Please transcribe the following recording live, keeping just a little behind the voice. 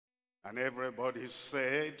And everybody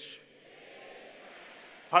said,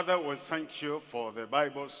 Father, we thank you for the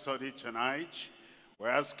Bible study tonight. We're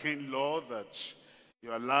asking, Lord, that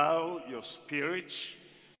you allow your Spirit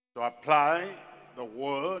to apply the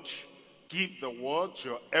word, give the word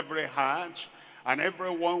to every heart, and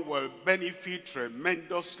everyone will benefit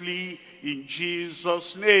tremendously in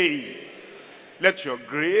Jesus' name. Let your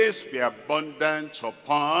grace be abundant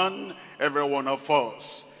upon every one of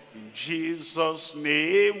us. In Jesus'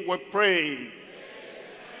 name we pray.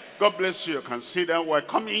 God bless you. Consider we're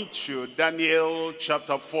coming to Daniel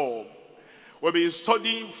chapter 4. We'll be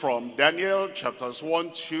studying from Daniel chapters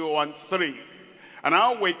 1, 2, and 3. And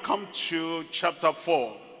now we come to chapter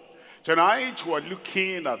 4. Tonight we're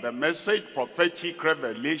looking at the message, prophetic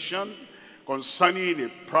revelation, concerning a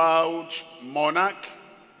proud monarch,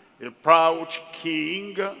 a proud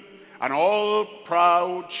king, and all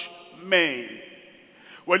proud men.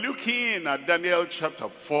 We're looking at Daniel chapter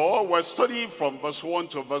 4. We're studying from verse 1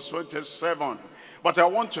 to verse 27. But I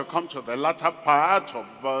want to come to the latter part of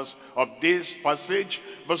this passage,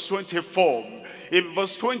 verse 24. In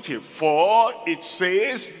verse 24, it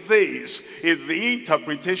says, "This is the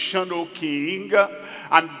interpretation, O king,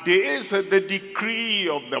 and this is the decree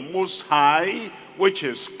of the Most High, which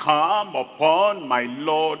is come upon my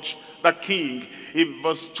Lord the king." In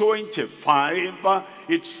verse 25,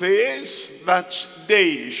 it says that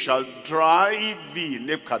they shall drive thee,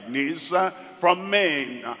 Nebuchadnezzar, from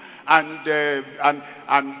men, and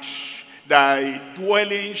thy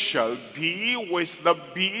dwelling shall be with the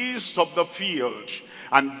beasts of the field,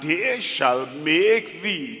 and they shall make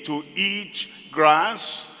thee to eat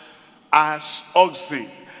grass as oxen,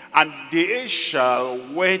 and they shall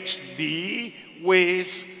wet thee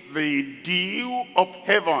with the dew of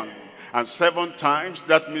heaven. And 7 times,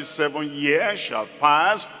 that means 7 years, shall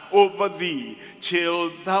pass over thee, till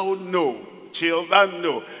thou know.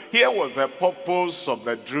 Here was the purpose of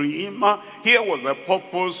the dream. Here was the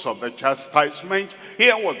purpose of the chastisement.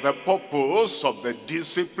 Here was the purpose of the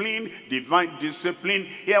discipline, divine discipline.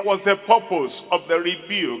 Here was the purpose of the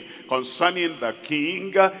rebuke concerning the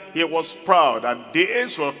king. He was proud, and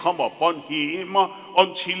days will come upon him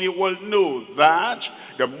until he will know that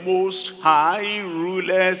the Most High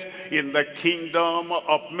ruleth in the kingdom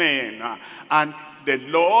of men. And the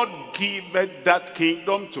Lord giveth that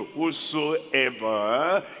kingdom to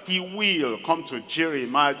whosoever he will. Come to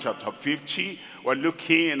Jeremiah chapter 50. We're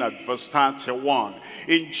looking at verse 31.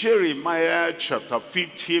 In Jeremiah chapter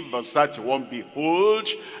 50, verse 31, "Behold,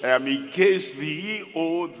 I am against thee,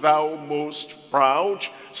 O thou most proud,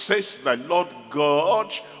 says the Lord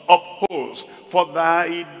God of hosts, for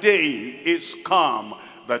thy day is come,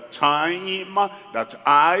 the time that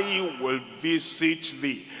I will visit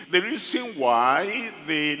thee." The reason why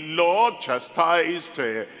the Lord chastised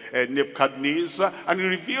Nebuchadnezzar and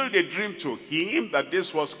revealed a dream to him that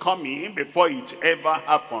this was coming before it ever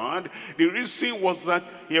happened, the reason was that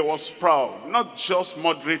he was proud. Not just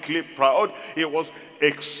moderately proud, he was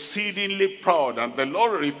exceedingly proud. And the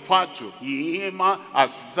Lord referred to him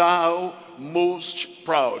as thou most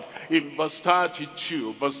proud. In verse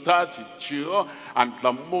 32, "And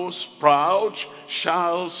the most proud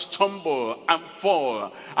shall stumble and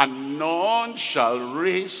fall, and none shall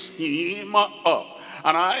raise him up.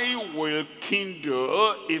 And I will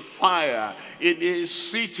kindle a fire in his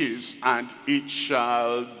cities, and it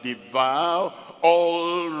shall devour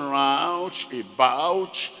all round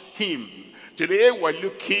about him." Today we're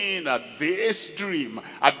looking at this dream,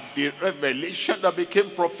 at the revelation that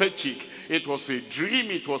became prophetic. It was a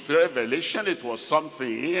dream, it was a revelation, it was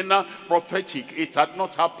something prophetic. It had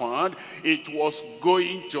not happened, it was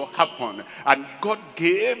going to happen. And God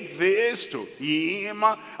gave this to him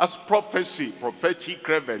as prophecy, prophetic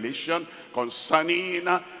revelation concerning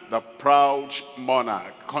the proud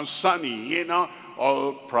monarch, concerning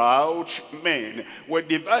all proud men. We're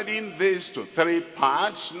dividing this to 3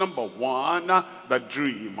 parts. Number 1, the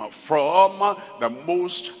dream, from the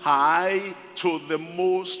Most High to the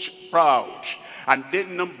most proud. And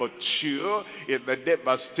then number 2 is the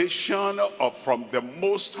devastation from the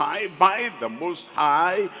Most High, by the Most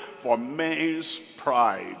High, for men's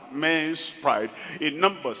pride. In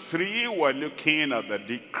number 3, we're looking at the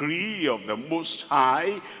decree of the Most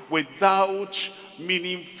High without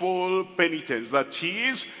meaningful penitence. That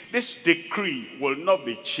is, this decree will not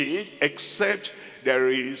be changed except there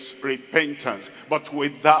is repentance. But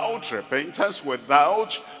without repentance,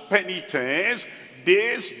 without penitence,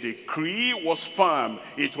 this decree was firm.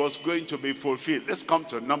 It was going to be fulfilled. Let's come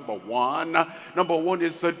to number one. Number one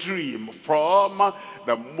is the dream from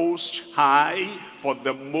the Most High for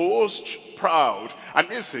the most proud. And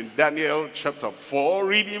this in Daniel chapter 4,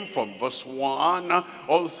 reading from verse 1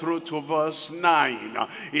 all through to verse 9.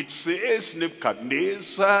 It says,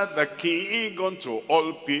 Nebuchadnezzar the king unto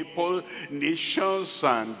all people, nations,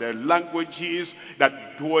 and languages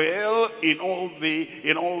that dwell in all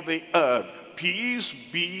the earth, peace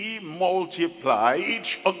be multiplied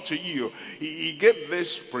unto you. He gave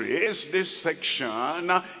this praise, this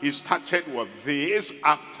section. He started with this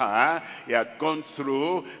after he had gone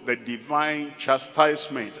through the divine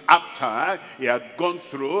chastisement, after he had gone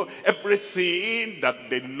through everything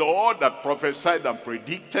that the Lord had prophesied and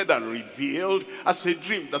predicted and revealed as a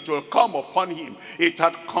dream that will come upon him. It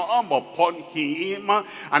had come upon him,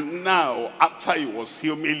 and now after he was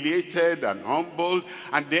humiliated and humbled,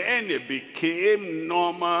 and then he became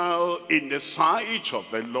normal in the sight of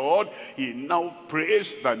the Lord, he now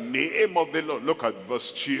praised the name of the Lord. Look at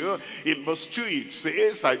verse 2. In verse 2 it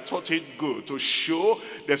says, I thought it good to show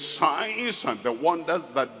the signs and the wonders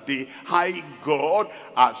that the high God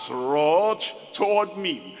has wrought toward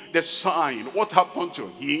me. The sign, what happened to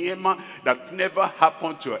him that never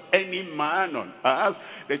happened to any man on earth,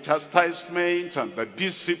 the chastisement and the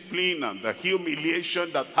discipline and the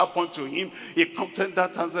humiliation that happened to him, he counted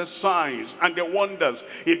that as the signs and the wonders.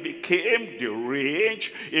 He became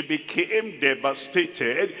deranged, he became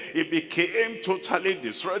devastated, he became totally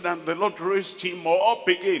destroyed, and the Lord raised him up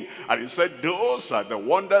again. And he said, those are the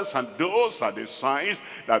wonders and those are the signs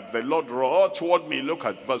that the Lord wrought toward me. Look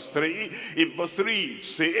at verse 3. In verse 3 it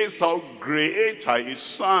says, how great are his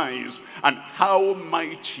signs and how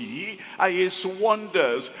mighty are his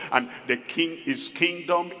wonders. And his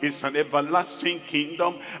kingdom is an everlasting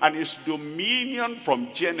kingdom, and his dominion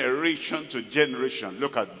from generation to generation.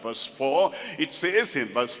 Look at verse 4. It says in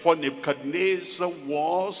verse 4, Nebuchadnezzar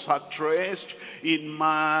was at rest in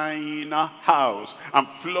mine house and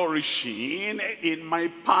flourishing in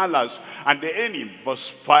my palace. And then in verse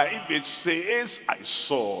 5 it says, I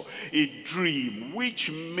saw a dream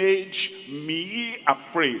which made me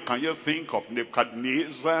afraid. Can you think of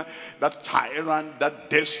Nebuchadnezzar, that tyrant, that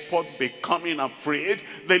despot, becoming afraid?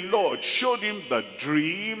 The Lord showed him the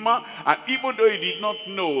dream, and even though he did not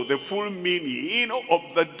know the full meaning of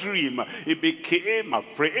the dream, he became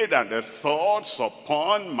afraid, and the thoughts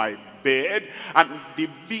upon my bed and the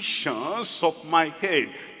visions of my head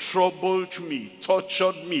troubled me,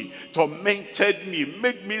 tortured me, tormented me,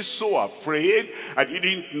 made me so afraid. I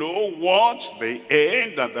didn't know what the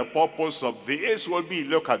end and the purpose of this will be.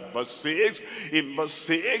 Look at verse 6. In verse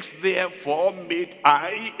 6, therefore made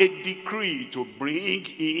I a decree to bring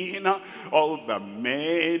in all the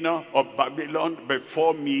men of Babylon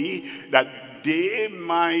before me, that they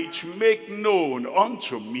might make known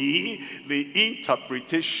unto me the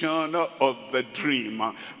interpretation of the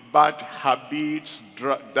dream. Bad habits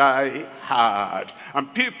die hard,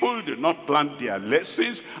 and people do not learn their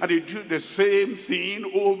lessons, and they do the same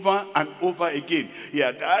thing over and over again. He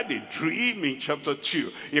had had a dream in chapter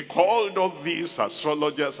 2. He called all these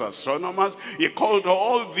astrologers, astronomers, he called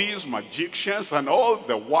all these magicians and all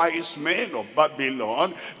the wise men of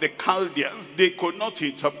Babylon, the Chaldeans. They could not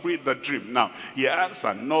interpret the dream. Now he has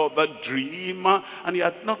another dream, and he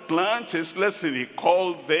had not learned his lesson. He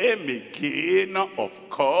called them again. Of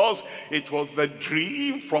course, it was the dream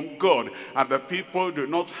from God, and the people do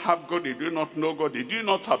not have God, they do not know God, they do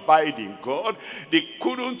not abide in God. They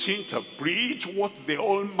couldn't interpret what the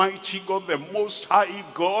Almighty God, the Most High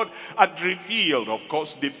God, had revealed. Of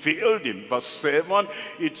course, they failed. In verse 7,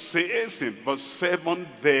 it says in verse 7,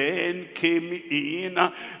 then came in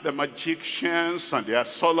the magicians and the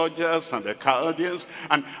astrologers and the Chaldeans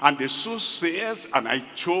and the soothsayers, and I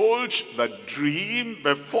told the dream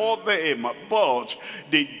before them, but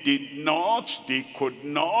they did not, they could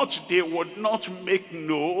not, they would not make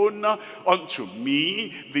known unto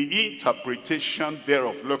me the interpretation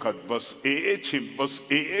thereof. Look at verse 8. In verse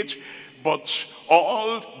 8, but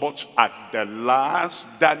at the last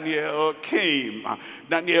Daniel came.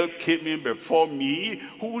 Daniel came in before me,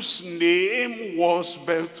 whose name was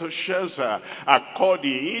Belteshazzar,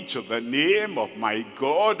 according to the name of my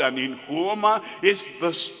God, and in whom is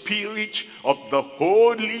the spirit of the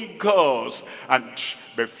holy gods. And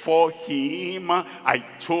before him I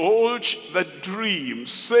told the dream,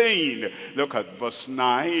 saying, look at verse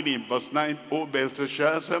 9. In verse 9, O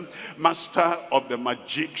Belteshazzar, master of the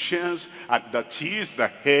magicians and that he is the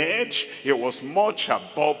head. He was much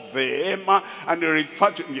above them, and he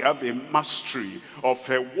referred to, you have a mastery of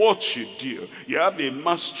what you do. You have a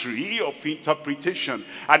mastery of interpretation,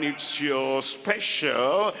 and it's your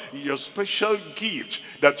special gift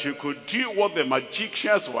that you could do what the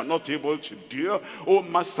magicians were not able to do. Oh,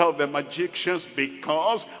 master of the magicians,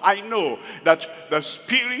 because I know that the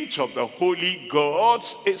spirit of the holy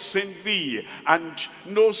gods is in thee, and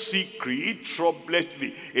no secret troubleth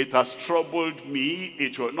thee. It has troubled me,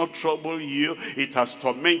 it will not trouble you. It has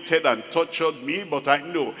tormented and tortured me, but I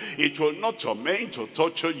know it will not torment or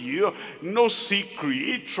torture you. No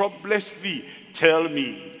secret troubleth thee. Tell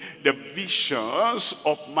me the visions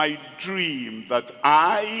of my dream that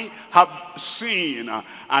I have seen,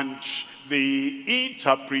 and the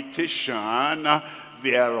interpretation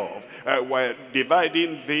thereof. We're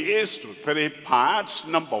dividing this to three parts.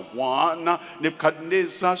 Number one,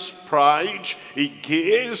 Nebuchadnezzar's pride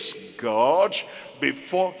against God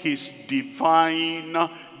before his divine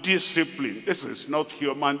discipline. This is not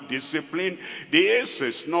human discipline. This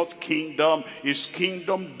is not kingdom. His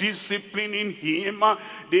kingdom disciplining him.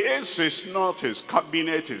 This is not his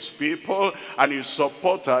cabinet, his people, and his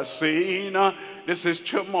supporters saying, this is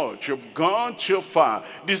too much, you've gone too far.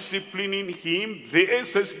 Disciplining him,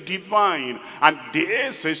 this is divine, and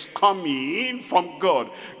this is coming from God.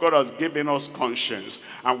 God has given us conscience,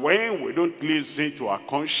 and when we don't listen to our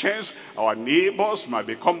conscience, our neighbors might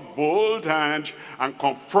become bold and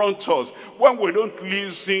confront us. When we don't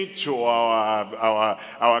listen to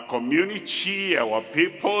our community, our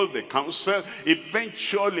people, the council,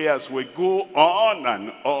 eventually as we go on,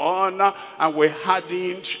 and we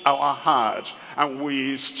hardened our heart, and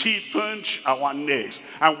we stiffened our necks,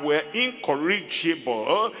 and we're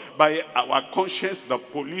incorrigible by our conscience, the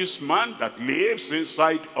policeman that lives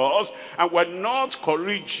inside us, and we're not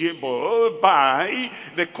corrigible by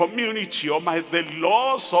the community or by the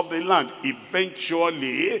laws of the land.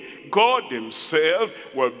 Eventually, God himself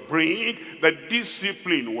will bring the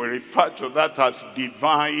discipline. We refer to that as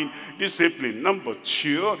divine discipline. Number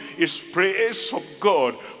two is praise of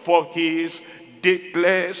God for his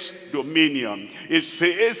dateless dominion. It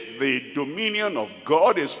says the dominion of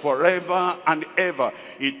God is forever and ever.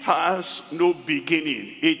 It has no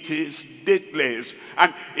beginning. It is dateless,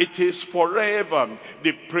 and it is forever.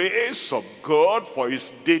 The praise of God for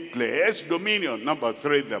his dateless dominion. Number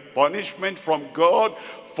three, the punishment from God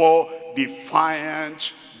for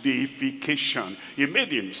defiant deification. He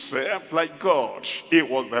made himself like God. He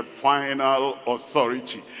was the final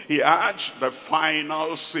authority. He had the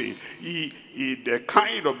final say. He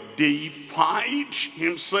kind of deified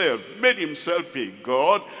himself, made himself a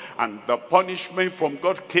God, and the punishment from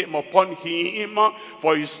God came upon him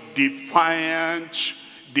for his defiant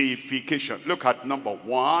deification. Look at number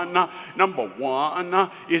one. Number one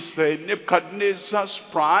is the Nebuchadnezzar's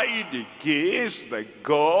pride against the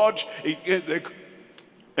God, against the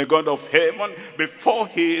God of heaven before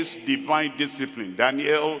his divine discipline.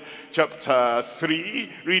 Daniel chapter 3,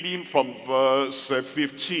 reading from verse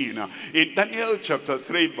 15. In Daniel chapter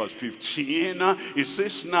 3 verse 15, it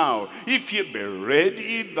says, now if ye be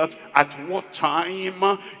ready, that at what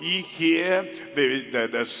time ye hear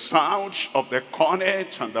the sound of the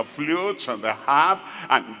cornet and the flute and the harp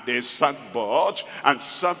and the sackbut and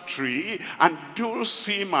psaltery and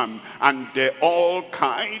dulcimer and all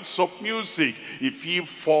kinds of music, if ye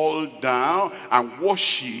fall down and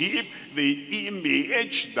worship the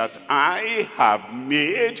image that I have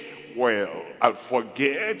made, well, I'll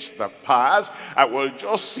forget the past. I will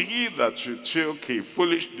just see that you took a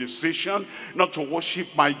foolish decision not to worship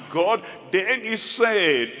my God. Then he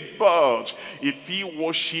said, but if ye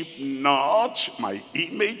worship not my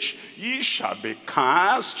image, ye shall be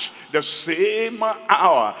cast the same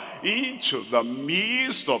hour into the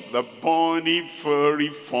midst of the burning fiery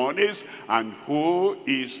furnace. And who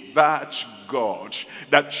is that God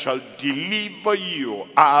that shall deliver you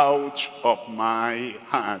out of my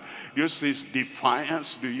hand? Do you see his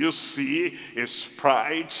defiance? Do you see his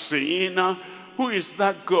pride saying, who is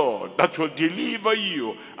that God that will deliver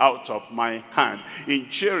you out of my hand? In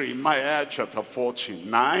Jeremiah chapter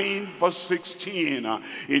 49 verse 16,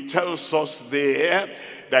 it tells us there,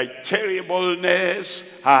 thy terribleness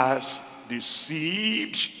has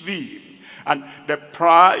deceived thee, and the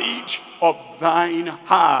pride of thine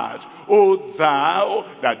heart, O thou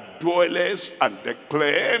that dwellest at the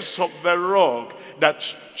clefts of the rock,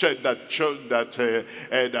 that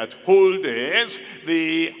holdeth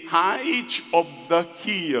the height of the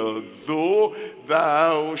hill, though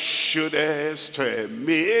thou shouldest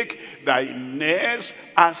make thy nest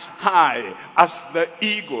as high as the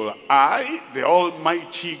eagle, I, the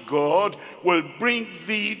Almighty God, will bring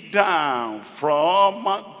thee down from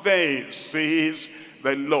thence, says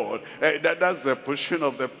the Lord. That's the position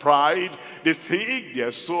of the pride. They think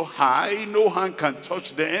they're so high, no hand can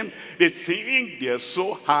touch them. They think they're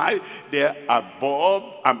so high, they're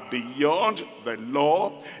above and beyond the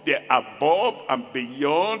law. They're above and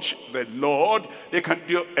beyond the Lord. They can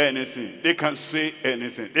do anything. They can say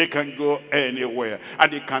anything. They can go anywhere.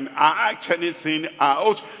 And they can act anything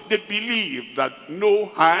out. They believe that no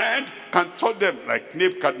hand can touch them, like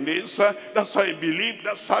Nebuchadnezzar. That's how he believed.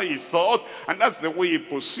 That's how he thought. And that's the way he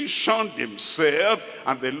positioned himself.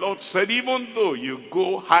 And the Lord said, even though you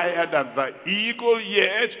go higher than the eagle,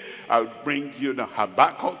 yet I'll bring you down.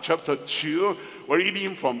 Habakkuk chapter 2, we're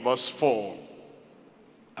reading from verse 4.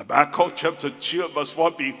 Habakkuk chapter 2 verse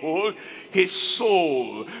 4, behold, his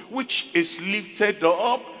soul which is lifted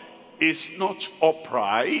up is not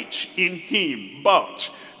upright in him, but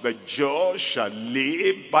the just shall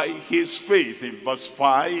live by his faith. In verse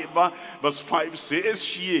 5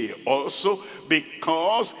 says, yea, also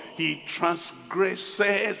because he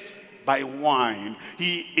transgresseth by wine,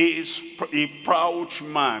 he is a proud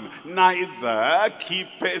man, neither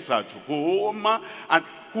keepeth at home, and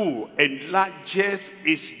who enlarges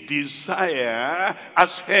his desire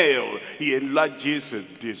as hell. He enlarges his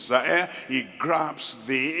desire, he grabs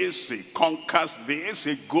this, he conquers this,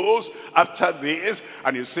 he goes after this,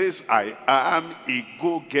 and he says, I am a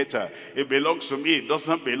go-getter. It belongs to me, it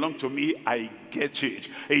doesn't belong to me, I get it.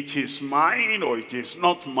 It is mine or it is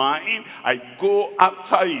not mine, I go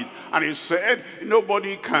after it. And he said,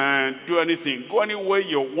 nobody can do anything. Go anywhere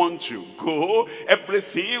you want to go,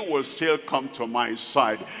 everything will still come to my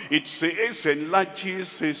side. It says,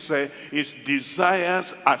 enlarges his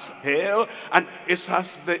desires as hell, and it's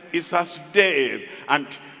as death, and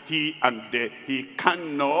he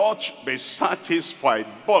cannot be satisfied,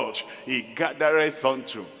 but he gathereth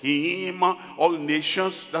unto him all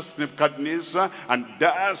nations. That's Nebuchadnezzar, and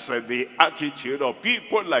that's the attitude of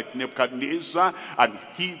people like Nebuchadnezzar, and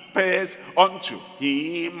heapeth unto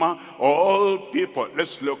him all people.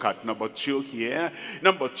 Let's look at number 2 here.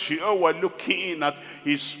 Number 2, we're looking at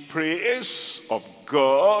his praise of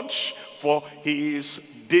God for his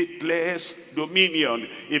dateless dominion.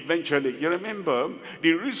 Eventually, you remember,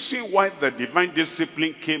 the reason why the divine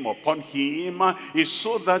discipline came upon him is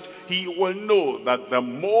so that he will know that the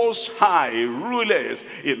Most High ruleth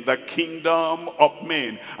in the kingdom of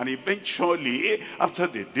men. And eventually, after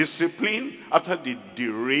the discipline, after the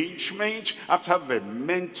derangement, after the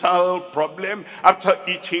mental problem, after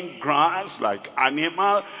eating grass like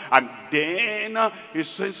animal, and then his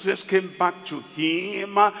senses came back to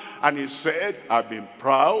him, and he said, I've been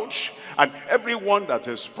proud, and everyone that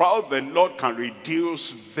is proud, the Lord can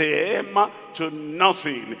reduce them to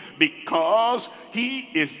nothing, because he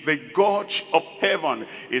is the God of heaven.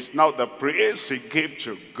 It's now the praise he gave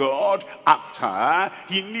to God after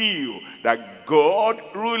he knew that God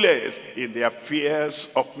ruleth in the affairs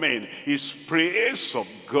of men. His praise of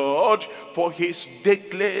God for his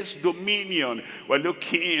dateless dominion. We're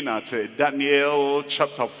looking at Daniel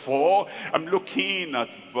chapter 4. I'm looking at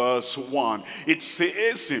verse 1. It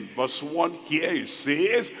says in verse 1 here, it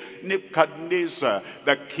says, Nebuchadnezzar,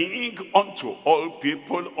 the king unto all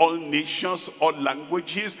people, all nations, all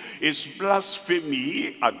languages, his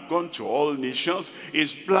blasphemy had gone to all nations,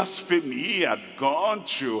 his blasphemy had gone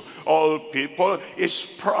to all people, his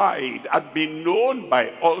pride had been known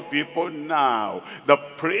by all people. Now the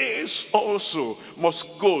praise also must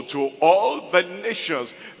go to all the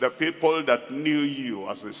nations. The people that knew you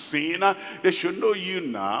as a sinner, they should know you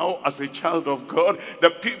now as a child of God.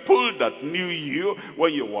 The people that knew you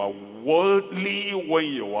when you were worldly, when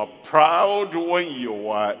you were proud, when you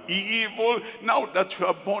were evil, now that you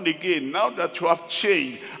are born again, now that you have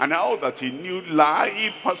changed, and now that a new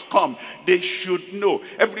life has come, they should know.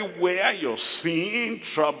 Everywhere your sin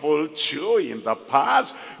traveled to in the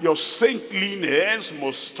past, your saintliness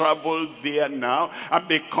must travel there now. And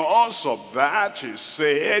because of that, he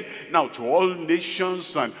said, now to all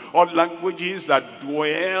nations and all languages that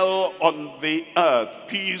dwell on the earth,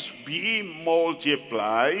 peace be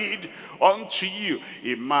multiplied unto you.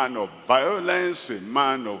 A man of violence, a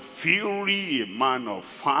man of fury, a man of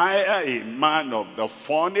fire, a man of the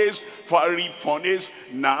furnace, fiery furnace.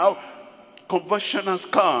 Now conversion has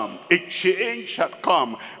come, a change had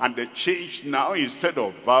come, and the change now, instead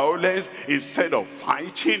of violence, instead of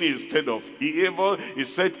fighting, instead of evil, he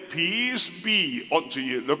said, peace be unto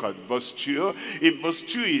you. Look at verse 2. In verse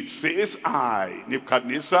 2 it says, I,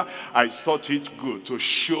 Nebuchadnezzar, I thought it good to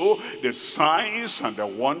show the signs and the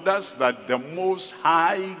wonders that the Most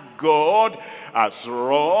High God has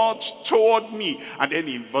wrought toward me. And then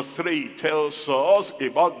in verse 3 it tells us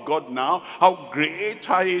about God now, how great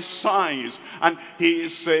are his signs, and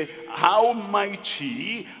how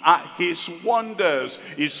mighty are his wonders.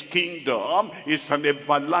 His kingdom is an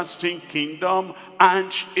everlasting kingdom,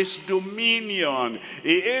 and his dominion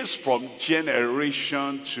is from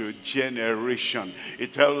generation to generation.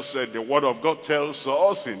 It tells, the word of God tells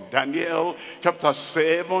us in Daniel chapter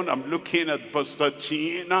 7, I'm looking at verse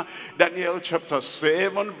 13, Daniel chapter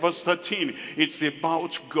 7 verse 13, it's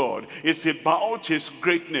about God, it's about his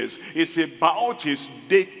greatness, it's about his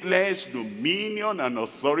dateless dominion and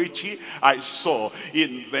authority. I saw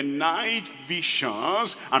in the night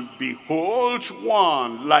visions, and behold,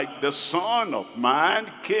 one like the Son of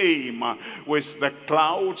Man came with the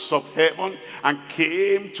clouds of heaven, and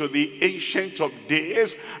came to the Ancient of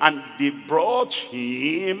Days, and they brought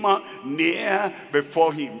him near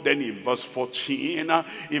before him. Then in verse 14,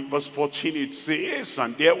 it says,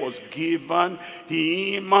 and there was given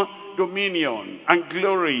him dominion and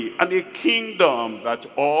glory and a kingdom, that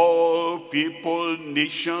all people,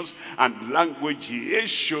 nations, and languages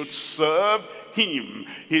should serve him.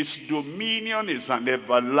 His dominion is an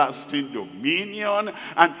everlasting dominion,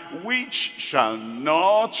 and which shall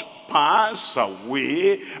not pass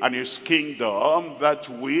away, and his kingdom that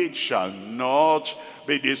which shall not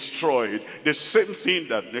be destroyed. The same thing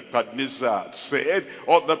that Nebuchadnezzar said,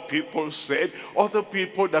 other people said, other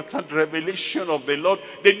people that had revelation of the Lord,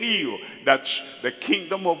 they knew that the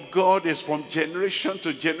kingdom of God is from generation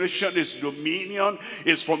to generation. His dominion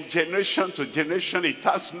is from generation to generation. It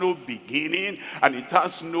has no beginning and it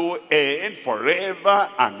has no end, forever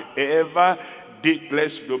and ever.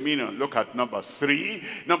 Dateless dominion. Look at number 3.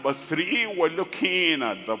 Number 3, we're looking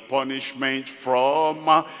at the punishment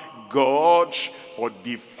from God for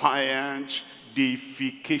defiant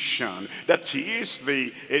deification. That is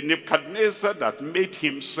the Nebuchadnezzar that made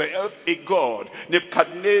himself a god.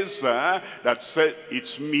 Nebuchadnezzar that said,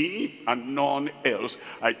 it's me and none else.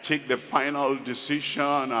 I take the final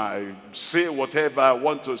decision, I say whatever I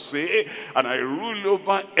want to say, and I rule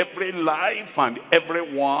over every life and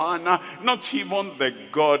everyone. Not even the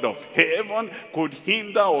God of heaven could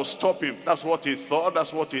hinder or stop him. That's what he thought,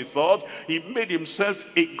 that's what he thought. He made himself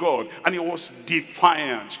a god, and he was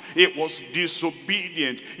defiant, he was disobedient,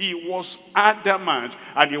 he was adamant,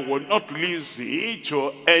 and he would not listen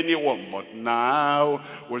to anyone. But now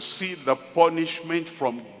we see the punishment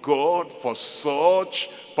from God for such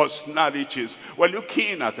personalities. We're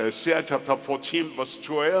looking at Isaiah chapter 14 verse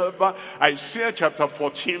 12. Isaiah chapter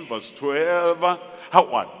 14 verse 12. How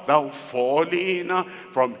art thou fallen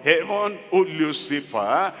from heaven, O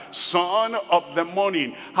Lucifer, son of the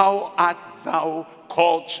morning? How art thou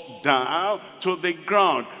cut down to the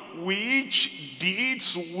ground, which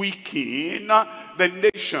didst weaken the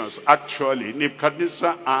nations. Actually,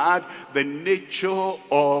 Nebuchadnezzar had the nature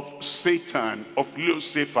of Satan, of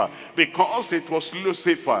Lucifer, because it was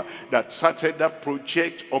Lucifer that started that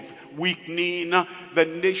project of weakening the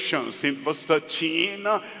nations. In verse 13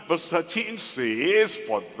 says,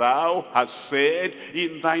 for thou hast said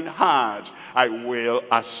in thine heart, I will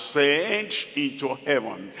ascend into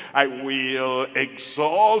heaven, I will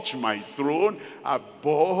exalt my throne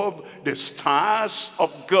above the stars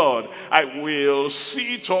of God, I will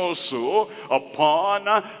sit also upon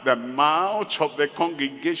the mount of the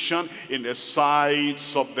congregation in the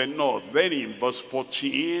sides of the north. Then in verse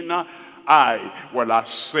 14, I will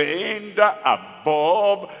ascend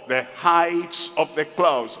above the heights of the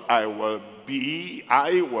clouds. I will be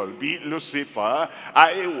Lucifer,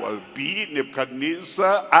 I will be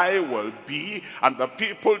Nebuchadnezzar, I will be, and the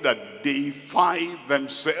people that deify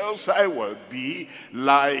themselves, I will be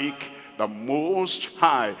like the Most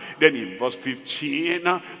High. Then in verse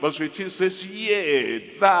 15 says,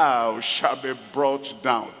 yea, thou shalt be brought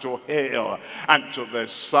down to hell and to the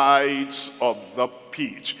sides of the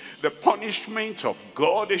pit. The punishment of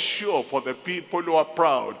God is sure for the people who are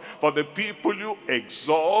proud, for the people who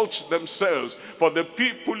exalt themselves, for the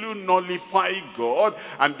people who nullify God,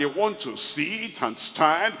 and they want to sit and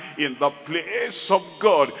stand in the place of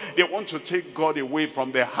God. They want to take God away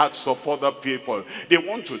from the hearts of other people. They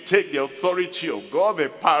want to take the authority of God, the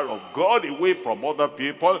power of God, away from other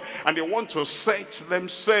people, and they want to set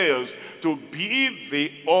themselves to be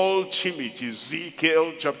the ultimate.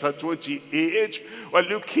 Ezekiel chapter 28, We're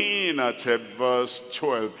looking at verse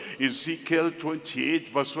 12. Ezekiel 28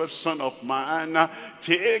 verse 12. Son of man,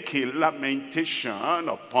 take a lamentation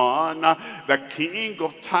upon the king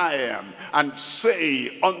of Tyre, and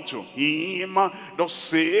say unto him, thus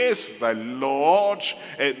says the Lord,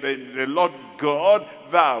 the Lord God,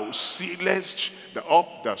 thou sealest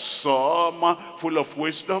up the sum full of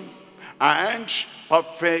wisdom and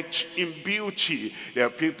perfect in beauty. There are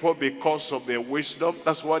people, because of their wisdom,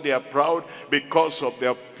 that's why they are proud. Because of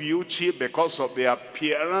their beauty, because of their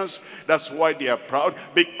appearance, that's why they are proud.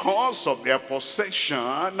 Because of their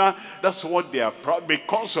possession, that's what they are proud.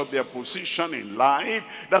 Because of their position in life,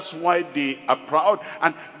 that's why they are proud.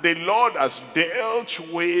 And the Lord has dealt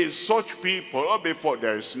with such people before.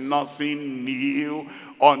 There is nothing new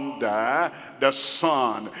under the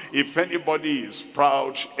sun. If anybody is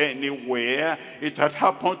proud anywhere, it had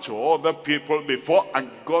happened to other people before,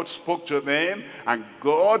 and God spoke to them, and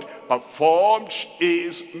God performed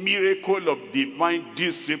his miracle of divine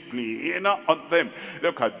discipline on them.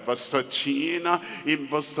 Look at verse 13. In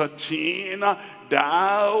verse 13,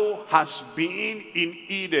 thou hast been in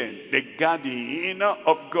Eden, the garden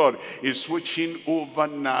of God. Is switching over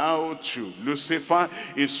now to Lucifer,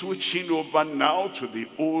 is switching over now to the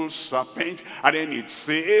old serpent. And then it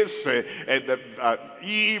says,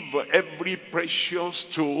 Eve, every precious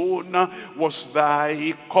stone was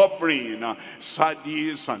thy covering,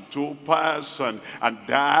 sardius and topaz and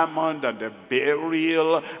diamond and the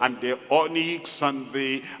beryl and the onyx and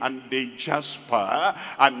the jasper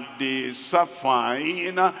and the sapphire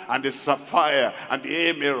and the sapphire and the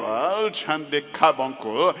emerald and the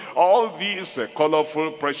carbuncle. All these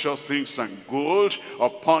colorful precious things and gold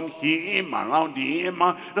upon him, around him.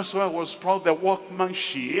 That's why I was proud, the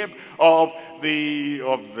workmanship of the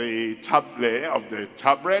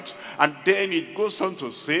tablet. And then it goes on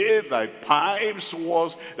to say, thy pipe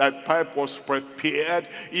was prepared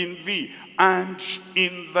in thee. And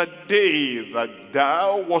in the day that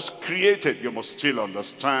thou was created, you must still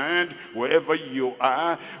understand, wherever you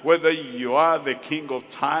are, whether you are the king of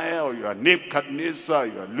Tyre, or you are Nebuchadnezzar,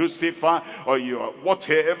 you are Lucifer, or you are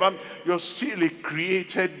whatever, you're still a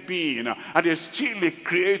created being, and there's still a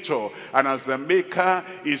creator. And as the maker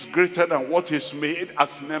is greater than what is made,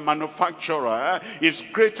 as the manufacturer is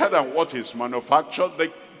greater than what is manufactured,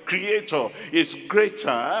 the creator is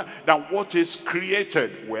greater than what is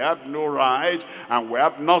created. We have no right and we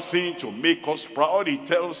have nothing to make us proud. He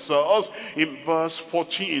tells us in verse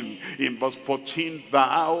 14,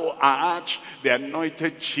 thou art the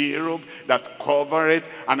anointed cherub that covereth,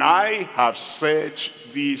 and I have set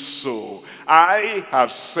thee so. I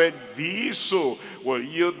have set thee so. Will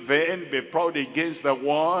you then be proud against the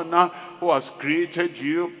one who has created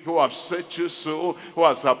you, who has set you so, who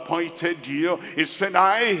has appointed you? He said,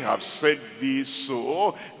 I have set thee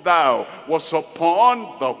so. Thou was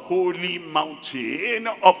upon the holy mountain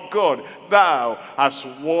of God. Thou hast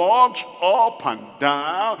walked up and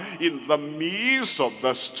down in the midst of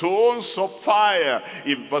the stones of fire.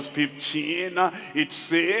 In verse 15, it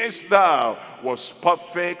says, thou was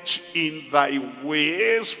perfect in thy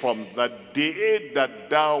ways from the day that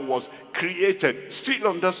thou was created. Still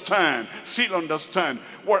understand,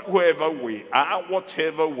 wherever we are,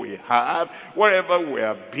 whatever we have, wherever we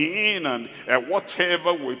have been, and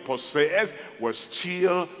whatever we possess, we're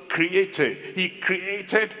still created. He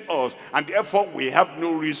created us, and therefore we have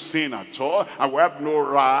no reason at all, and we have no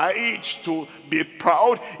right to be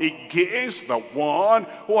proud against the one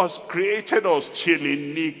who has created us. Till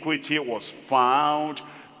iniquity was found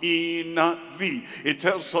in thee. It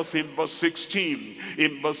tells us in verse 16.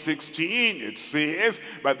 In verse 16 it says,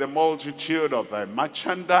 by the multitude of thy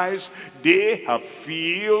merchandise they have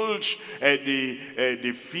filled the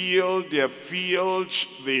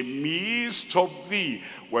midst of thee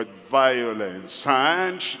with violence,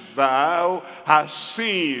 and thou hast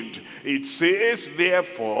sinned. It says,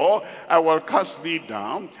 therefore I will cast thee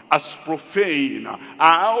down as profane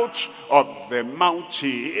out of the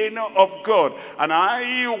mountain of God, and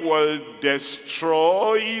I will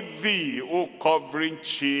destroy thee, O covering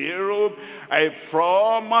cherub,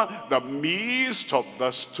 from the midst of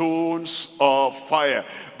the stones of fire.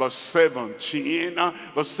 Verse 17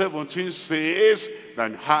 says,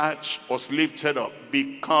 thine heart was lifted up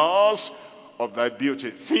because of thy beauty.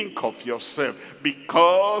 Think of yourself.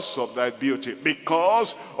 Because of thy beauty,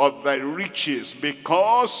 because of thy riches,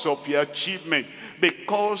 because of your achievement,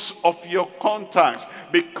 because of your contacts,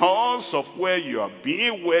 because of where you have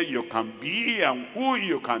been, where you can be, and who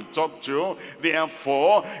you can talk to.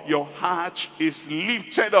 Therefore your heart is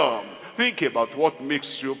lifted up. Think about what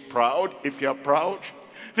makes you proud. If you're proud,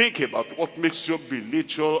 Think about what makes you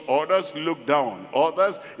belittle others, look down on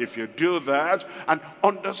others. If you do that, and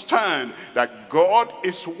understand that God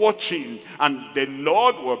is watching, and the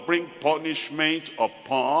Lord will bring punishment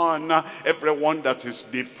upon everyone that is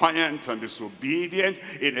defiant and disobedient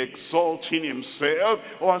in exalting himself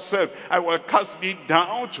or herself. I will cast thee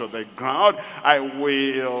down to the ground. I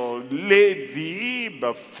will lay thee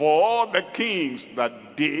before the kings, that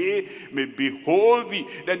they may behold thee.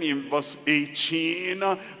 Then in verse 18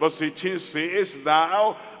 says,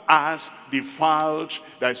 thou hast defiled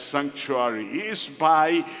thy sanctuaries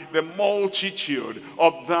by the multitude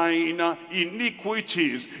of thine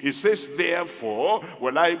iniquities. It says, therefore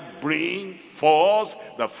will I bring forth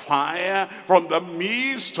the fire from the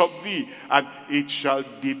midst of thee, and it shall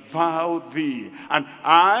devour thee, and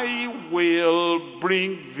I will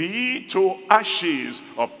bring thee to ashes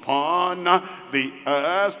upon the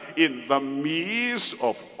earth in the midst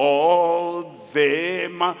of all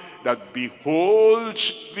them that behold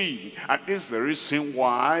thee. And this is the reason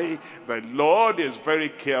why the Lord is very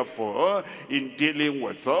careful in dealing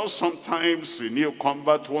with us. Sometimes a new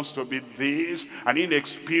convert wants to be this, an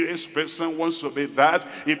inexperienced person wants to be that,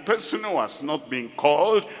 a person who has not been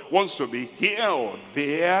called wants to be here or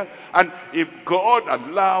there. And if God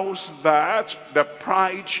allows that, the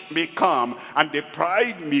pride may come, and the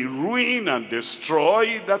pride may ruin and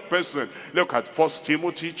destroy that person. Look at 1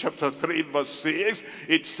 Timothy chapter 3 verse 6.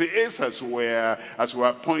 It says, as we're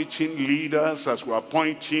appointing leaders, as we're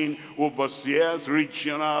appointing overseers,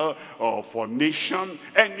 regional or for nation,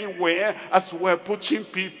 anywhere, as we're putting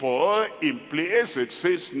people in place, it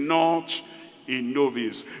says not a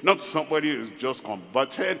novice, not somebody who's just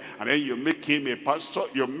converted and then you make him a pastor,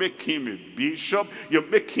 you make him a bishop, you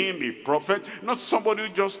make him a prophet, not somebody who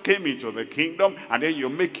just came into the kingdom and then you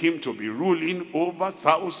make him to be ruling over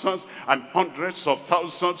thousands and hundreds of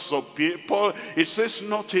thousands of people. It says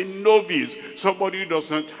not a novice, somebody who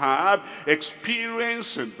doesn't have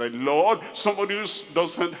experience in the Lord, somebody who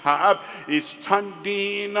doesn't have a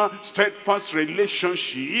standing steadfast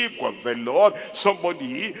relationship with the Lord,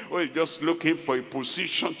 somebody who is just looking for a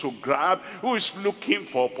position to grab, who is looking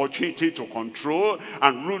for opportunity to control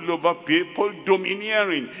and rule over people,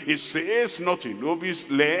 domineering. It says not a novice,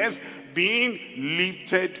 lest being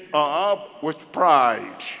lifted up with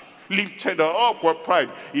pride. Lifted up with pride,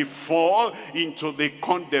 he falls into the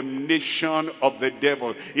condemnation of the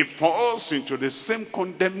devil. He falls into the same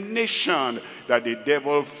condemnation that the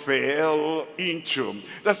devil fell into.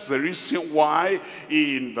 That's the reason why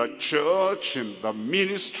in the church, in the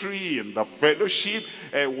ministry, in the fellowship,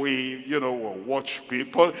 we watch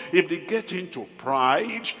people. If they get into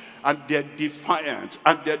pride and they're defiant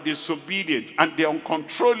and they're disobedient and they're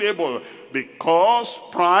uncontrollable, because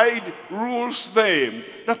pride rules them,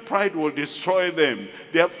 that pride will destroy them.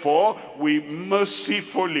 Therefore, we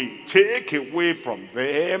mercifully take away from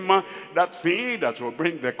them that thing that will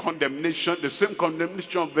bring the condemnation, the same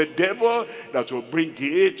condemnation of the devil that will bring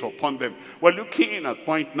it upon them. We're looking at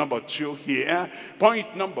point number 2 here.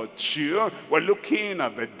 Point number 2, we're looking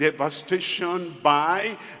at the devastation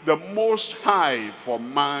by the Most High for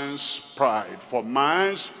man's pride. For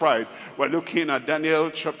man's pride. We're looking at Daniel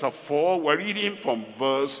chapter 4. We're reading from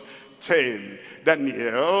verse 10.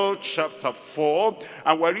 Daniel chapter 4,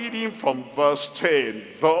 and we're reading from verse 10.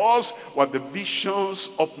 Thus were the visions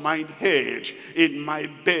of mine head in my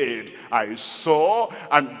bed. I saw,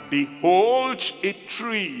 and behold, a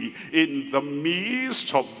tree in the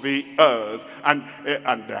midst of the earth, and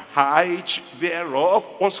the height thereof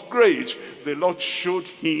was great. The Lord showed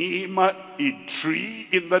him a tree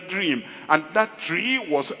in the dream, and that tree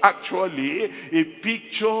was actually a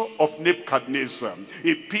picture of Nebuchadnezzar,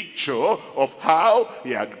 a picture of how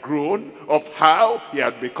he had grown, of how he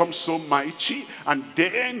had become so mighty, and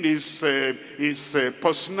then his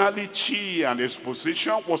personality and his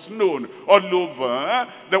position was known all over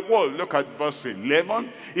the world. Look at verse 11.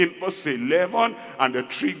 In verse 11, and the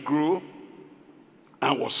tree grew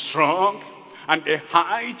and was strong, and the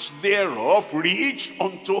height thereof reached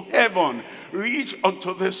unto heaven, reached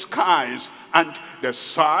unto the skies, and the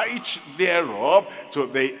sight thereof to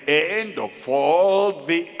the end of all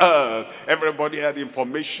the earth. Everybody had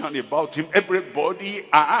information about him. Everybody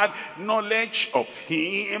had knowledge of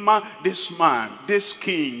him. This man, this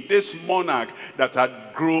king, this monarch that had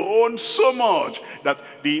grown so much that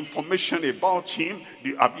the information about him.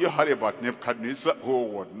 Have you heard about Nebuchadnezzar? Who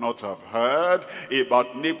would not have heard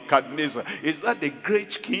about Nebuchadnezzar? Is that the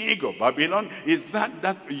great king of Babylon? Is that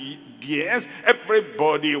years,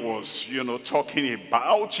 everybody was, talking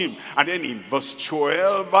about him. And then in verse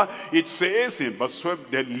 12, it says in verse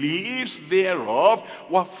 12, the leaves thereof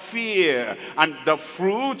were fair, and the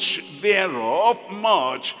fruit thereof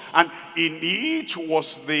much, and in it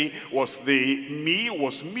was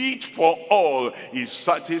meat for all. He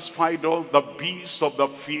satisfied all the beasts of the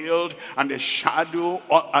field, and the shadow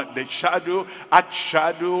had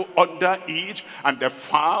shadow under it, and the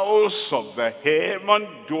fowls of the heaven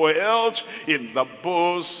dwelt in the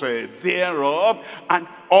boughs thereof, and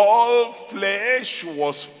all flesh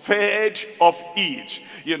was fed of it.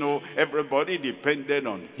 Everybody depended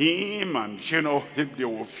on him, and if they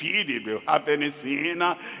will feed, if they will have anything,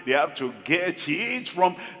 they have to get it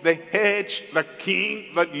from the head, the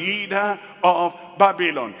king, the leader of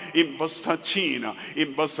Babylon. In verse 13,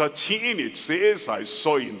 it says, I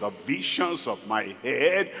saw in the visions of my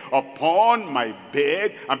head upon my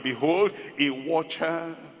bed, and behold, a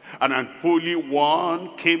watcher and an holy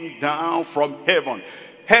one came down from heaven.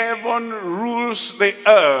 Heaven rules the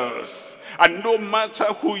earth, and no matter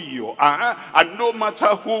who you are, and no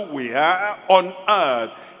matter who we are on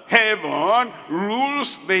earth, heaven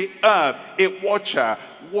rules the earth. A watcher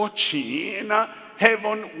watching.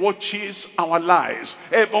 Heaven watches our lives.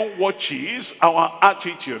 Heaven watches our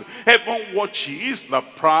attitude. Heaven watches the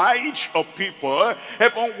pride of people.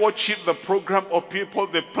 Heaven watches the program of people,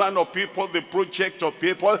 the plan of people, the project of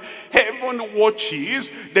people. Heaven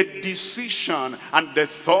watches the decision and the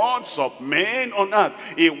thoughts of men on earth.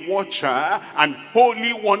 A watcher and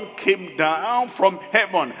holy one came down from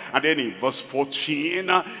heaven. And then in verse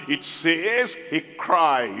 14, it says, he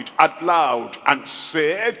cried out loud and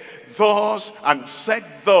said, thus, and said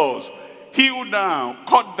thus, hew down,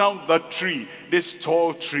 cut down the tree. This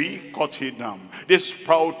tall tree, cut it down. This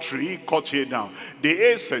proud tree, cut it down.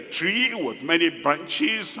 There is a tree with many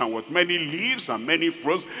branches and with many leaves and many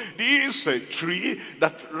fruits. There is a tree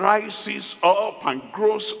that rises up and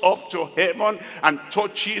grows up to heaven and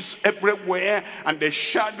touches everywhere, and the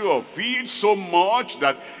shadow of it so much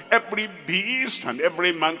that every beast and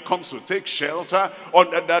every man comes to take shelter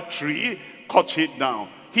under that tree. Cut it down.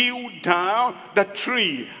 Hew down the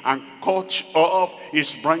tree and cut off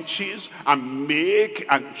his branches and make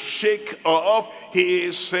and shake off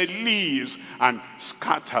his leaves and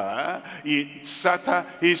scatter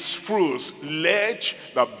his fruits. Let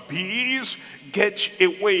the bees get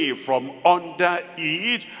away from under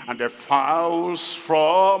it, and the fowls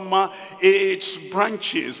from its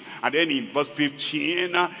branches. And then in verse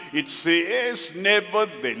 15 it says,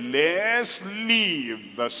 nevertheless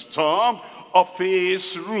leave the stump of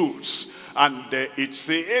his roots. And it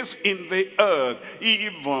says, in the earth,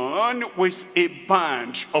 even with a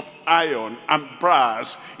band of iron and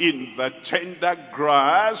brass, in the tender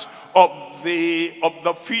grass of the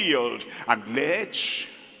field, and let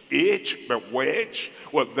it be wet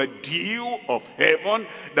with the dew of heaven,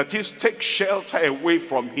 that is, take shelter away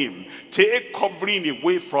from him, take covering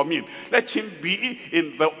away from him. Let him be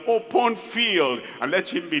in the open field, and let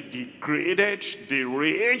him be degraded,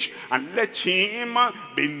 deranged, and let him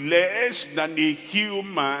be less than a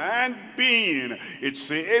human being. It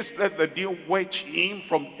says, let the dew wet him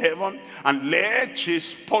from heaven, and let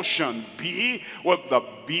his portion be with the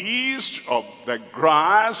beast of the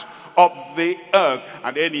grass of the earth.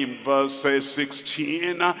 And then in verse 16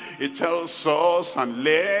 it tells us, and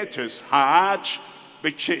let his heart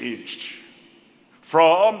be changed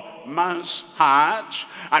from man's heart,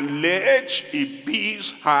 and let a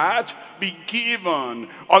beast's heart be given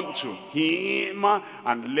unto him,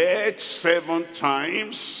 and let 7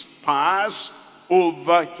 times pass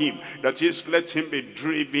over him. That is, let him be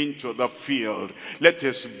driven to the field. Let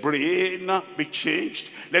his brain be changed.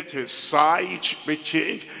 Let his sight be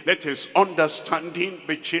changed. Let his understanding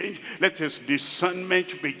be changed. Let his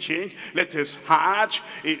discernment be changed. Let his heart,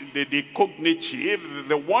 the cognitive,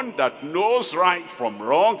 the one that knows right from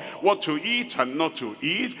wrong, what to eat and not to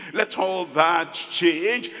eat, let all that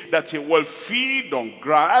change, that he will feed on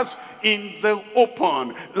grass in the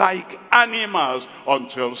open like animals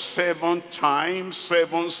until 7 times,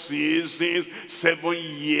 7 seasons, 7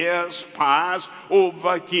 years pass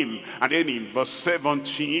over him. And then in verse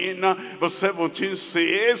 17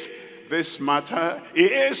 says, this matter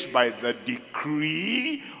is by the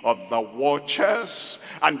decree of the watchers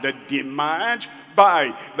and the demand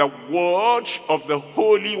by the word of the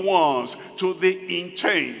holy ones, to the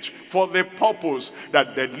intent, for the purpose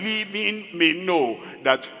that the living may know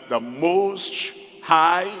that the Most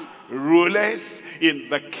High ruleth in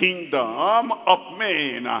the kingdom of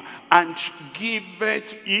men, and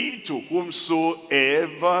giveth it to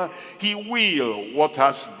whomsoever he will. What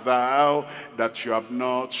hast thou that you have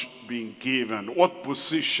not been given? What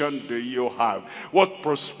position do you have? What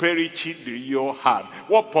prosperity do you have?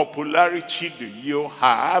 What popularity do you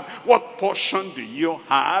have? What portion do you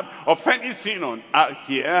have of anything on earth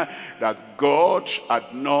here that God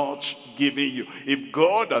had not given you? If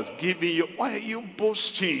God has given you, why are you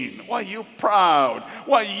boasting? Why are you proud?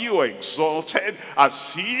 Why are you exalted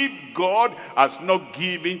as if God has not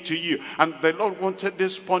given to you? And the Lord wanted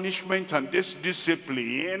this punishment and this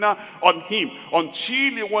discipline on him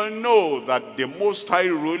until he will know that the Most High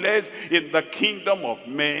ruleth in the kingdom of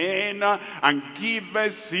men and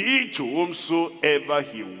giveth it to whomsoever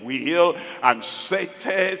he will, and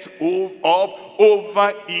setteth up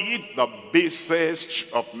over it the basest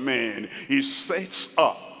of men. He sets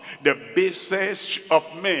up the basest of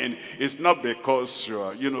men. Is not because you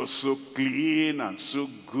are, so clean and so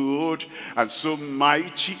good and so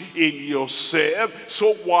mighty in yourself,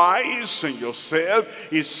 so wise in yourself.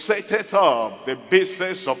 He setteth up the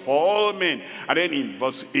basest of all men. And then in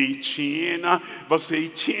verse 18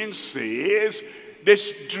 says,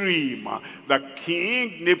 this dream that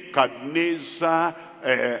King Nebuchadnezzar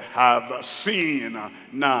have seen.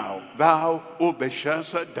 Now thou, O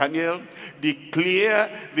Belshazzar, Daniel,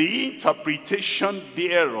 declare the interpretation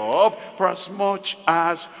thereof, for as much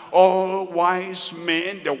as all wise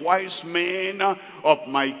men, the wise men of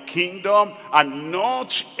my kingdom, are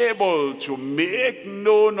not able to make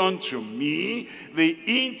known unto me the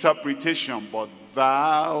interpretation, but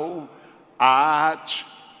thou art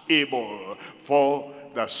able. For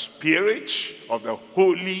the spirit of the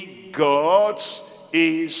holy gods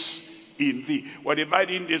is in thee. We're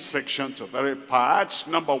dividing this section to 3 parts.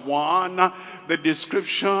 Number 1, the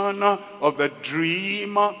description of the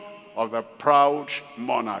dream of the proud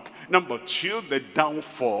monarch. Number 2, the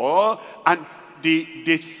downfall and the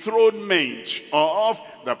dethronement of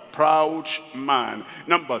the proud man.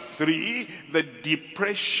 Number 3, the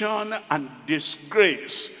depression and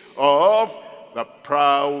disgrace of the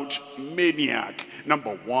proud maniac.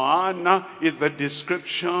 Number 1 is the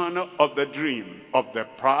description of the dream of the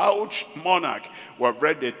proud monarch. We've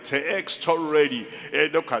read the text already.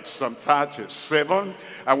 Look at Psalm 37,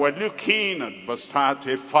 and we're looking at verse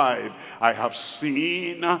 35. I have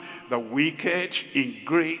seen the wicked in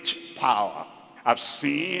great power. I've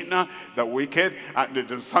seen the wicked, and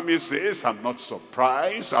the psalmist says, I'm not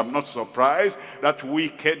surprised that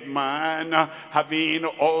wicked man having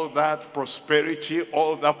all that prosperity,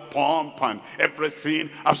 all that pomp and everything.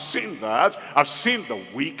 I've seen that. I've seen the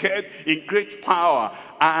wicked in great power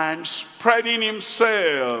and spreading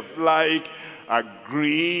himself like a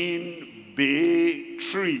green bay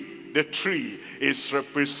tree. The tree is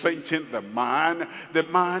representing the man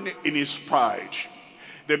in his pride,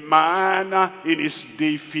 the man in his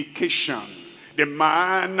deification, the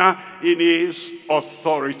man in his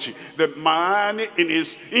authority, the man in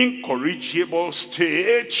his incorrigible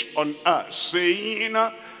state on earth, saying,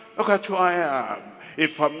 look at who I am.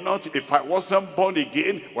 If I wasn't born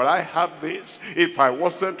again, will I have this? If I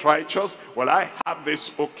wasn't righteous, will I have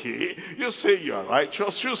this? Okay, you say you are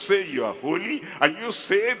righteous, you say you are holy, and you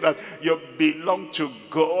say that you belong to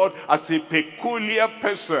God as a peculiar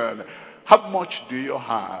person. How much do you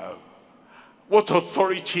have? What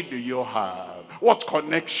authority do you have? What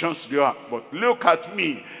connections do you have? But look at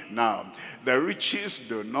me now. The riches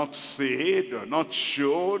do not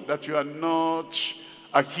show that you are not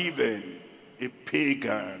a heathen, a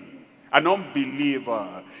pagan, an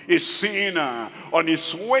unbeliever, a sinner on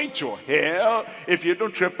his way to hell if you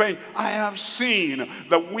don't repent. I have seen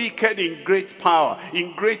the wicked in great power,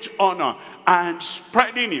 in great honor, and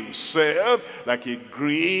spreading himself like a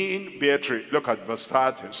green bay tree. Look at verse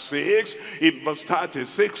 36. In verse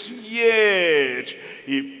 36, yet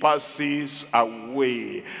he passes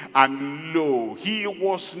away, and lo, he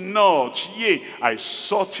was not. Yea, I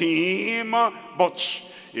sought him, but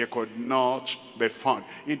he could not be found.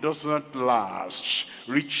 It doesn't last.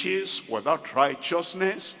 Riches without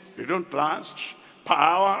righteousness, they don't last.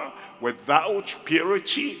 Power without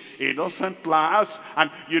purity, it doesn't last. And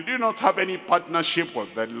you do not have any partnership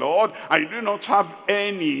with the Lord, and you do not have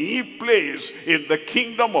any place in the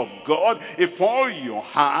kingdom of God if all you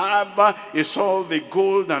have is all the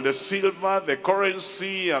gold and the silver, the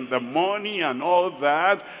currency and the money and all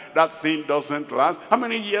that. That thing doesn't last. How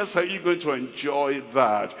many years are you going to enjoy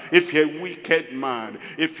that? If you're a wicked man,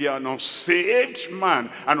 if you're an unsaved man,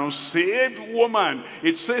 an unsaved woman,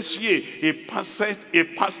 it says, yea, he passed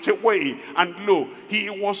away, and lo, he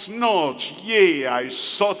was not. Yea, I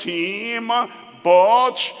sought him,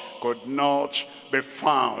 but could not be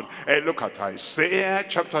found. Look at Isaiah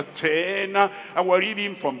chapter 10, and we're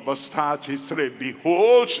reading from verse 33.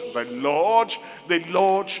 Behold, the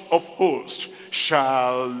Lord of hosts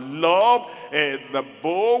shall love the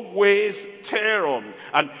bow with terror,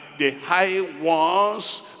 and the high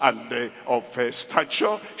ones and of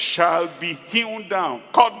stature shall be hewn down,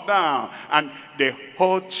 cut down, and the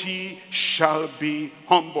haughty shall be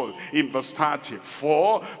humble. In verse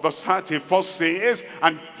 34 says,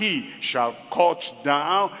 and he shall cut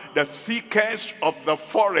down the thickest of the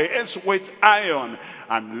forest with iron,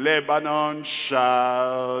 and Lebanon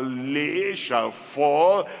shall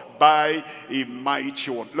fall by a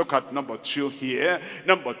mighty one. Look at number 2 here.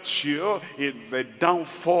 Number 2 is the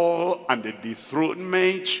downfall and the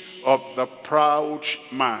dethronement of the proud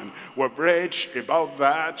man. We've read about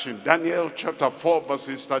that in Daniel chapter 4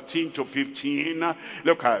 verses 13 to 15.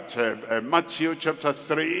 Look at Matthew chapter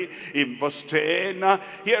 3 in verse 10.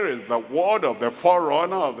 Here is the word of the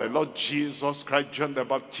forerunner of the Lord Jesus Christ, John the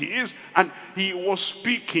Baptist, and he was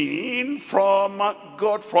speaking from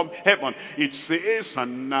God from heaven. It says,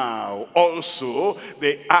 and now also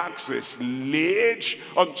the axe is laid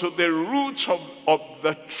unto the root of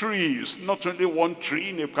the trees. Not only one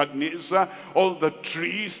tree, Nebuchadnezzar, all the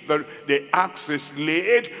trees, the axe is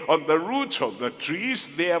laid on the root of the trees.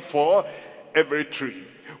 Therefore every tree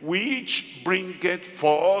which bringeth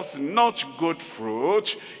forth not good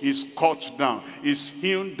fruit is cut down, is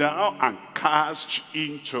hewn down, and cast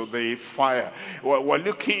into the fire. We're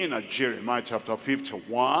looking at Jeremiah chapter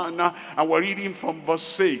 51, and we're reading from verse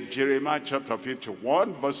 6. Jeremiah chapter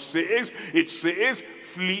 51 verse 6, it says,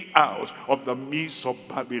 flee out of the midst of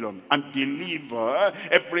Babylon, and deliver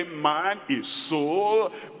every man his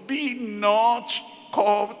soul. Be not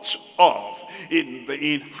caught off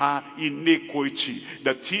in her iniquity.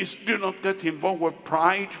 That is, do not get involved with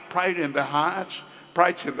pride in the heart,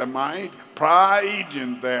 pride in the mind, pride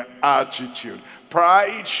in the attitude,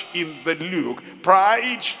 pride in the look,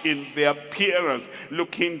 pride in the appearance,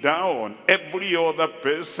 looking down on every other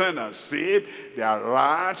person as if they are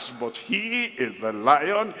rats, but he is the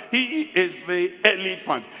lion, he is the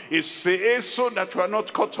elephant. It says, so that we are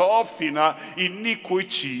not cut off in our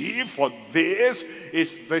iniquity, for this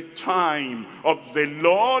is the time of the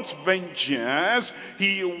Lord's vengeance.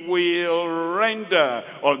 He will render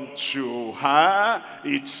unto her,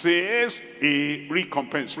 it says, a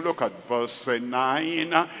recompense. Look at verse 9.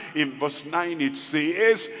 In verse 9 it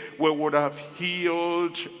says, we would have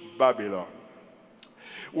healed Babylon,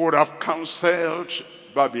 we would have counseled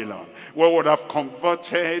Babylon, we would have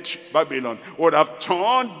converted Babylon, would have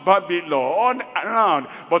turned Babylon around.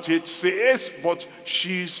 But it says, but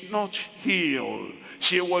she's not healed.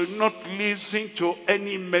 She will not listen to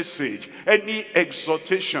any message, any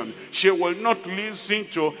exhortation. She will not listen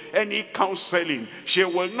to any counseling. She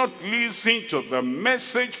will not listen to the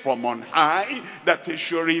message from on high that he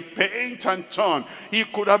should repent and turn. He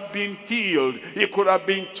could have been healed. He could have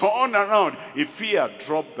been turned around if he had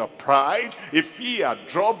dropped the pride, if he had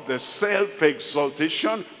dropped the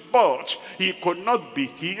self-exaltation. But he could not be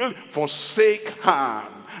healed. Forsake her,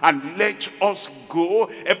 and let us go,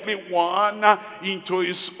 everyone into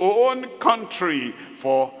his own country,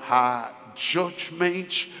 for her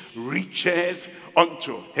judgment reaches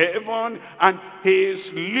unto heaven, and he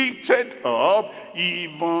is lifted up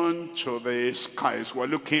even to the skies. We're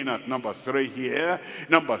looking at number 3 here.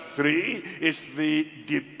 Number 3 is the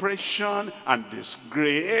depression and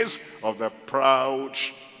disgrace of the proud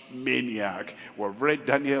maniac. We've read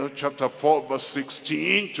Daniel chapter 4 verse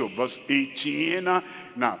 16 to verse 18.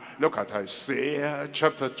 Now look at Isaiah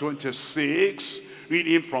chapter 26,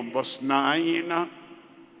 reading from verse 9.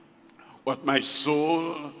 But my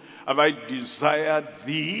soul have I desired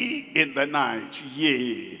thee in the night,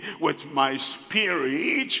 yea, with my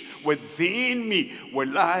spirit within me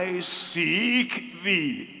will I seek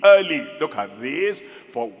thee early. Look at this.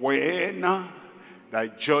 For when thy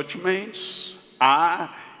judgments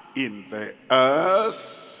are in the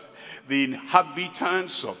earth, the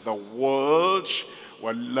inhabitants of the world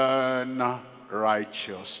will learn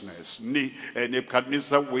righteousness.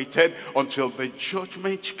 Nebuchadnezzar waited until the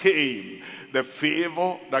judgment came. The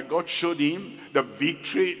favor that God showed him, the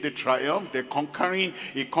victory, the triumph, the conquering.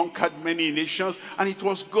 He conquered many nations, and it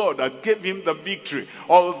was God that gave him the victory.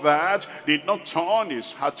 All that did not turn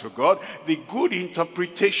his heart to God. The good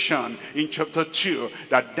interpretation in chapter 2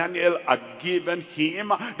 that Daniel had given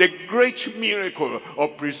him, the great miracle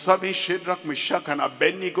of preserving Shadrach, Meshach, and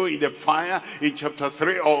Abednego in the fire in chapter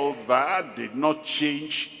 3, all that did not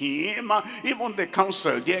change him. Even the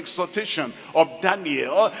counsel, the exhortation of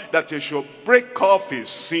Daniel, that he should break off his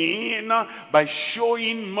sin by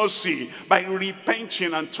showing mercy, by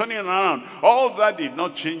repenting and turning around, all that did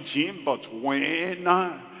not change him. But when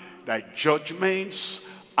thy judgments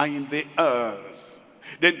are in the earth,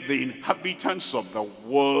 then the inhabitants of the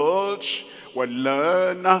world will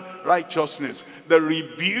learn righteousness. The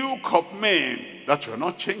rebuke of men, that will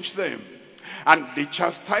not change them. And the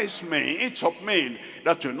chastisement of men,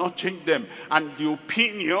 that will not change them. And the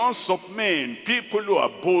opinions of men, people who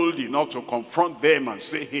are bold enough to confront them and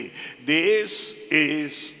say, hey, this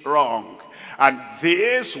is wrong. And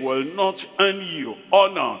this will not earn you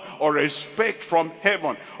honor or respect from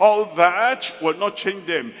heaven. All that will not change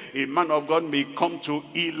them. A man of God may come to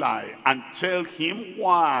Eli and tell him,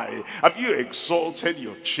 why have you exalted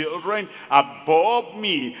your children above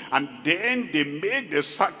me? And then they make the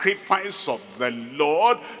sacrifice of the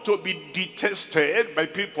Lord to be detested by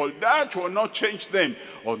people. That will not change them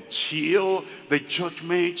until the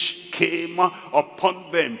judgment came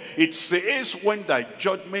upon them. It says, when thy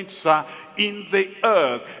judgments are in the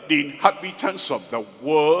earth, the inhabitants of the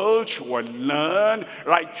world will learn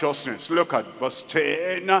righteousness. Look at verse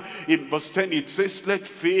 10. In verse 10 it says, let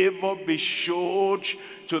favor be showed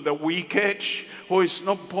to the wicked who is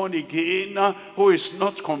not born again, who is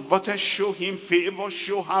not converted. Show him favor,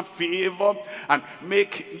 show her favor, and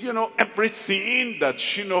make, everything that,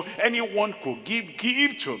 anyone could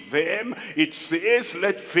give to them. It says,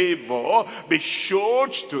 let favor be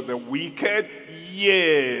showed to the wicked,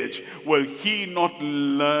 yet will he not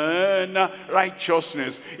learn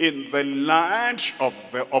righteousness. In the land of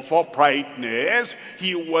uprightness,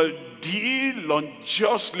 he will deal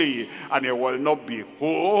unjustly, and he will not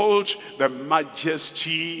behold the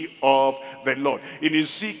majesty of the Lord. In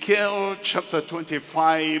Ezekiel chapter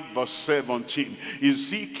 25 verse 17,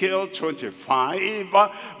 Ezekiel 25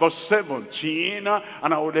 verse 17,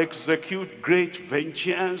 and I will execute great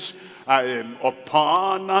vengeance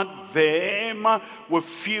upon them with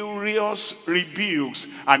furious rebukes,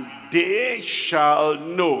 and they shall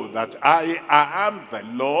know that I am the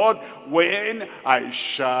Lord when I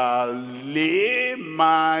shall lay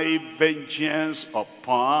my vengeance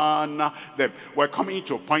upon them. We're coming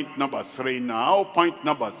to point number 3 now. Point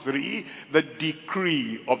number 3, the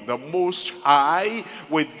decree of the Most High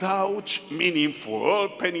without meaningful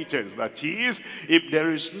penitence. That is, if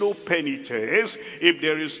there is no penitence, if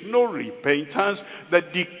there is no repentance, the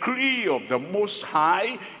decree of the Most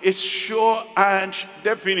High is sure and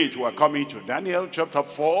definite. We're coming to Daniel chapter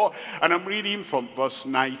 4, and I'm reading from verse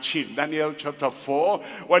 19. Daniel chapter 4,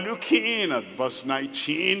 we're looking at verse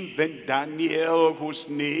 19. Then Daniel, whose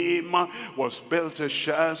name was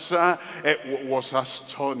Belteshazzar, was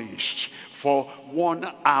astonished for 1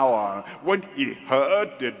 hour when he heard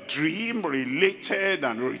the dream related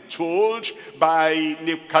and retold by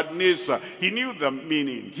Nebuchadnezzar. He knew the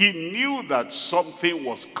meaning. He knew that something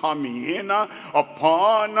was coming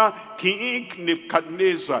upon King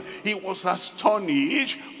Nebuchadnezzar. He was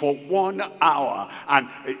astonished for 1 hour,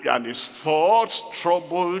 and his thoughts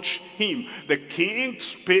troubled him. The king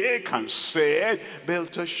spake and said,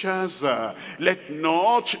 Belteshazzar, let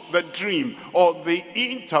not the dream or the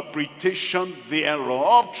interpretation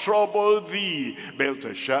thereof trouble thee.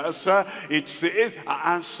 Belteshazzar, it says,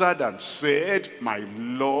 answered and said, my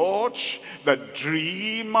Lord, the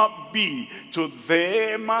dream be to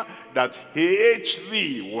them that hate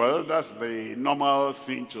thee. Well, that's the normal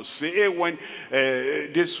thing to say when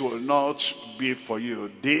this will not be for you.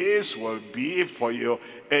 This will be for your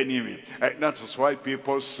enemy. That is why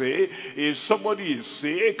people say, if somebody is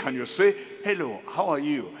sick, can you say, hello, how are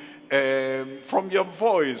you? From your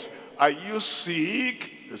voice, are you sick?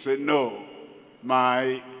 You say, no,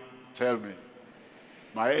 tell me,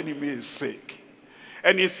 my enemy is sick.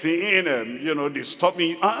 Anything,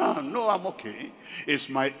 disturbing, no, I'm okay. It's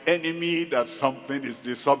my enemy that something is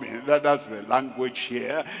disturbing. That's the language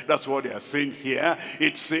here. That's what they are saying here.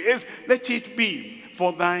 It says, let it be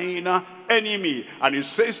for thine enemy. And it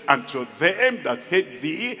says, unto them that hate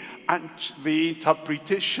thee, and the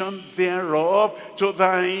interpretation thereof to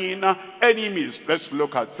thine enemies. Let's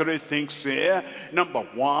look at 3 things here. Number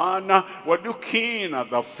 1, we're looking at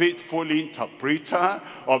the faithful interpreter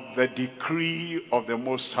of the decree of the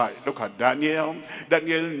Most High. Look at Daniel.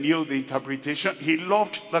 Daniel knew the interpretation. He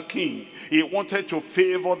loved the king. He wanted to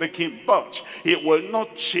favor the king, but he will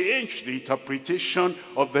not change the interpretation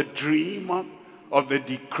of the dream, of the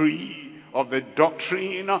decree of the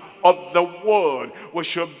doctrine of the word. We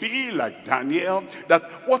should be like Daniel, that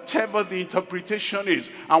whatever the interpretation is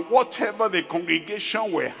and whatever the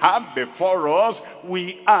congregation will have before us,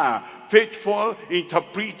 we are faithful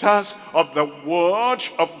interpreters of the word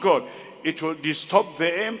of God. It will disturb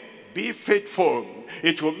them, be faithful.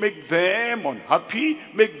 It will make them unhappy,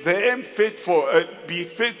 make them faithful, be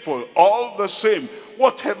faithful all the same.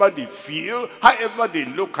 Whatever they feel, however they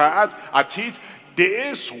look at it,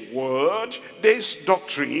 this word, this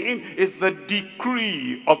doctrine is the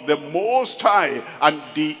decree of the Most High, and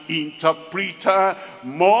the interpreter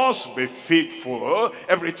must be faithful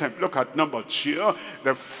every time. Look at number 2,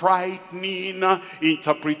 the frightening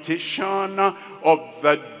interpretation of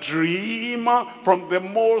the dream from the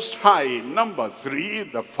Most High. Number 3,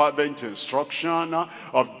 the fervent instruction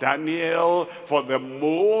of Daniel for the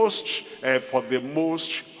most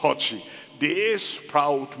haughty. This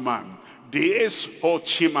proud man, this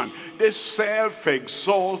haughty man, this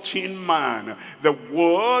self-exalting man, the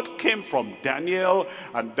word came from Daniel,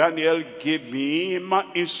 and Daniel gave him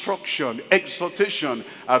instruction, exhortation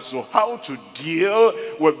as to how to deal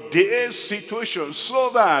with this situation so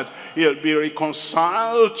that he'll be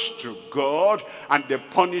reconciled to God and the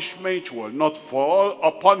punishment will not fall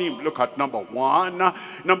upon him. Look at number 1.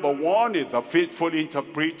 Number 1 is the faithful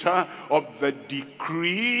interpreter of the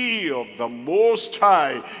decree of the Most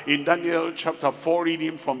High. In Daniel chapter 4,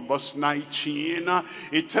 reading from verse 19,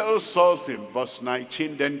 it tells us in verse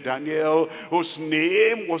 19, then Daniel, whose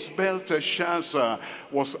name was Belteshazzar,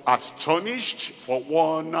 was astonished for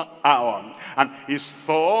 1 hour, and his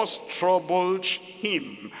thoughts troubled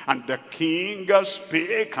him. And the king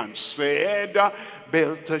spake and said,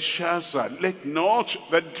 Belteshazzar, let not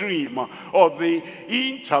the dream or the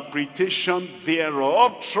interpretation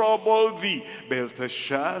thereof trouble thee.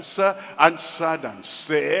 Belteshazzar answered and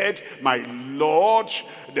said, my lord,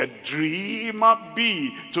 the dream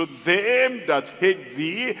be to them that hate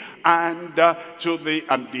thee, and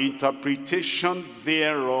the interpretation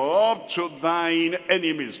thereof to thine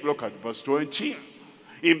enemies. Look at verse 20.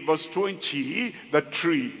 In verse 20, the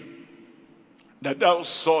tree that thou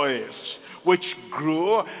sawest, which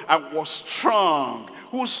grew and was strong,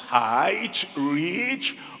 whose height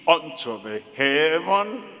reached unto the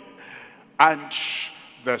heaven, and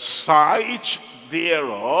the sight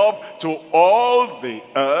thereof to all the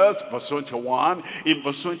earth. Verse 21. In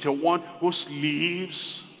verse 21, whose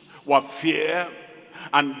leaves were fair,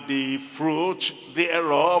 and the fruit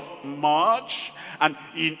thereof much, and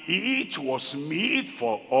in it was meat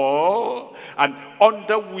for all, and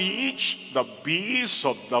under which the beasts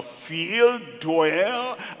of the field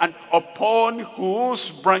dwell, and upon whose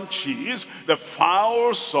branches the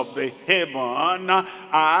fowls of the heaven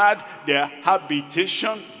had their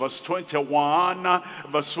habitation. Verse 21,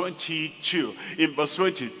 verse 22. In verse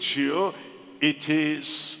 22, it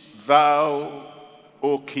is thou,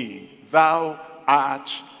 O king, thou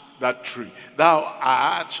art that tree, thou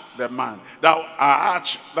art the man, thou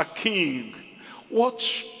art the king. What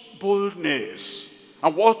boldness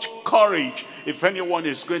and what courage! If anyone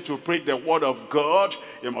is going to preach the word of God,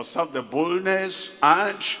 you must have the boldness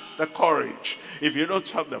and the courage. If you don't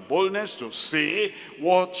have the boldness to say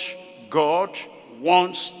what God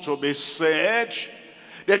wants to be said,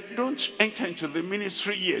 then don't enter into the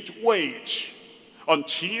ministry yet. Wait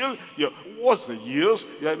until what's the use?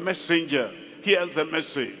 You're a messenger. Here's the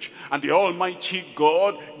message, and the Almighty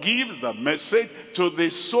God gives the message to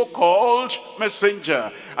the so-called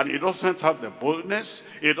messenger, and he doesn't have the boldness,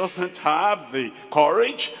 he doesn't have the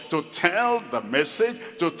courage to tell the message,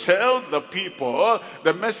 to tell the people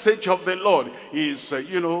the message of the Lord. He's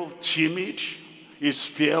timid, he's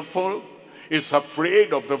fearful, is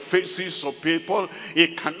afraid of the faces of people. He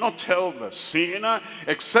cannot tell the sinner,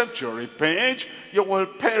 except you repent, you will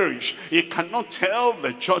perish. He cannot tell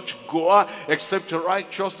the churchgoer, except your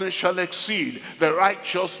righteousness shall exceed the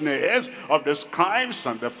righteousness of the scribes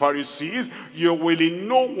and the Pharisees. You will in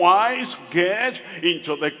no wise get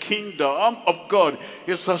into the kingdom of God.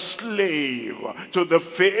 He's a slave to the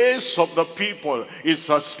face of the people. He's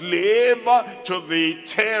a slave to the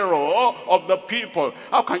terror of the people.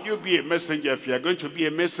 How can you be a messenger if you are going to be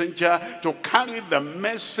a messenger to carry the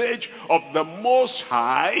message of the Most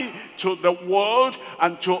High to the world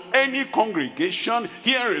and to any congregation?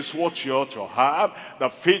 Here is what you ought to have: the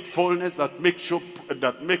faithfulness that makes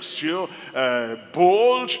you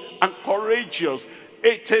bold and courageous.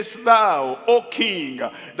 It is thou, O king,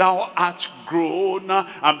 thou art grown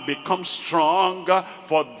and become strong,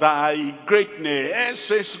 for thy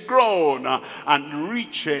greatness is grown and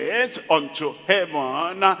reaches unto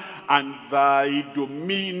heaven, and thy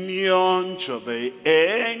dominion to the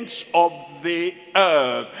ends of the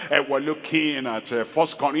earth. And we're looking at 1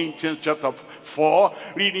 Corinthians chapter 4,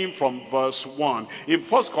 reading from verse 1. In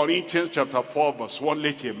 1 Corinthians chapter 4 verse 1,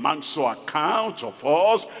 let a man so account of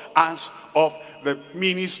us as of the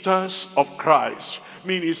ministers of Christ.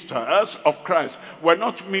 Ministers of Christ. We're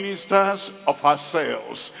not ministers of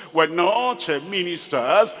ourselves. We're not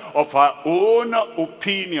ministers of our own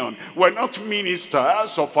opinion. We're not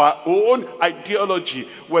ministers of our own ideology.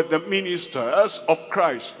 We're the ministers of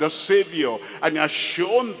Christ, the Savior. And he has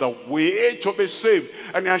shown the way to be saved.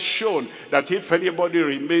 And he has shown that if anybody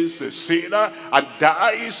remains a sinner and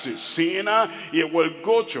dies a sinner, he will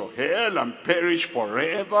go to hell and perish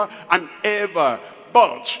forever and ever.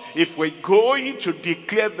 But if we're going to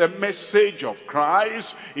declare the message of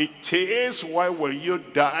Christ, it is, why will you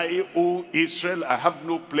die, O Israel? I have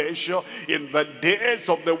no pleasure in the death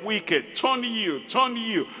of the wicked. Turn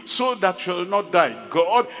you, so that you will not die.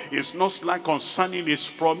 God is not slack concerning his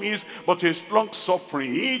promise, but is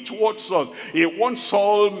long-suffering towards us. He wants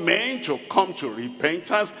all men to come to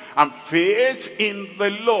repentance and faith in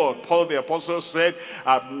the Lord. Paul the apostle said,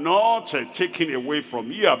 I've not taken away from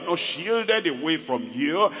you, I've not shielded away from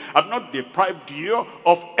you, I've not deprived you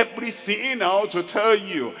of everything now to tell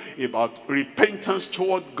you about repentance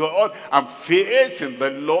toward God and faith in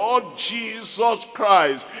the Lord Jesus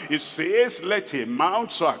Christ. It says, let a man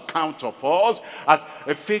to account of us as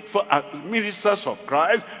a faithful ministers of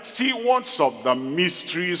Christ, stewards of the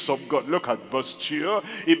mysteries of God. Look at verse 2.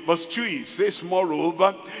 In verse 2 it says,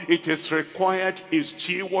 moreover, it is required in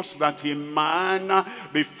stewards that a man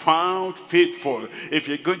be found faithful. If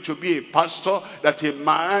you're going to be a pastor, that a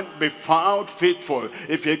man be found faithful.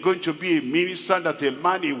 If you're going to be a minister, that a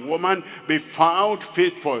man, a woman be found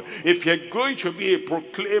faithful. If you're going to be a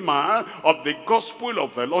proclaimer of the gospel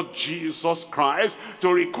of the Lord Jesus Christ,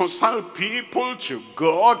 to reconcile people to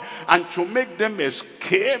God and to make them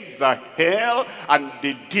escape the hell and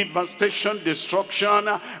the devastation, destruction,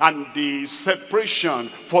 and the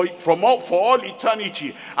separation for all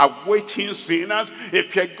eternity, awaiting sinners.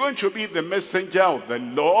 If you're going to be the messenger of the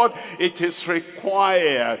Lord, it is required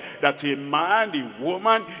that a man, a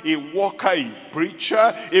woman, a worker, a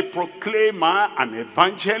preacher, a proclaimer, an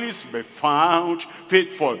evangelist be found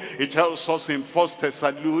faithful. It tells us in 1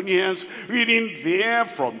 Thessalonians, reading there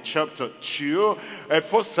from chapter 2, 1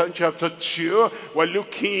 Thessalonians chapter 2, we're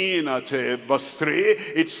looking at verse 3.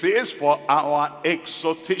 It says, for our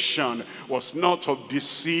exhortation was not of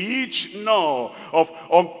deceit, nor of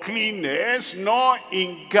uncleanness, nor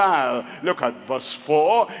in guile. Look at verse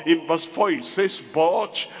 4. In verse 4 it says,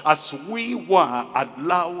 but as we were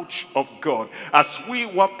allowed of God, as we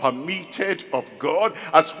were permitted of God,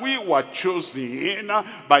 as we were chosen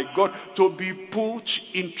by God to be put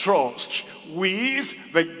in trust with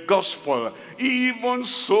the gospel, even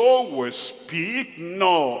so we speak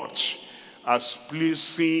not as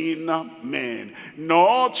pleasing men.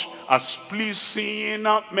 Not as pleasing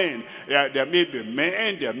men. There may be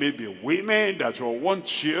men, there may be women that will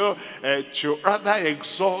want you to rather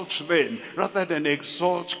exalt them rather than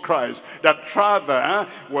exalt Christ. That rather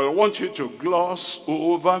will want you to gloss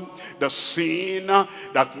over the sin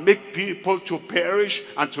that make people to perish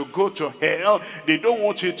and to go to hell. They don't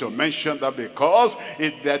want you to mention that because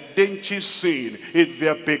it's their dainty sin, it's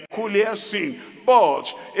their peculiar sin.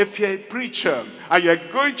 But if you're a preacher and you're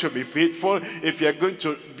going to be faithful, if you're going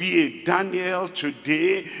to be a Daniel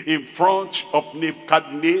today in front of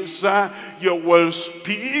Nebuchadnezzar, you will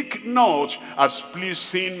speak not as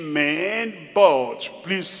pleasing men, but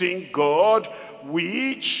pleasing God,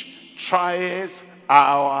 which trieth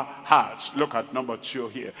our hearts. Look at number 2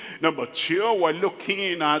 here. Number 2, we're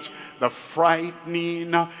looking at the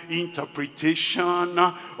frightening interpretation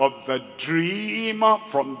of the dream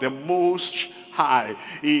from the Most High.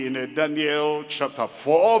 In Daniel chapter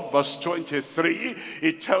 4 verse 23,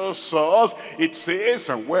 it tells us, it says,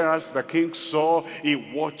 and whereas the king saw a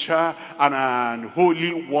watcher and an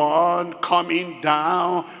holy one coming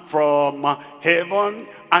down from heaven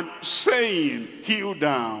and saying, hew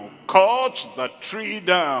down, cut the tree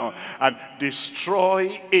down and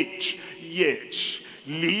destroy it, yet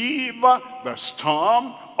leave the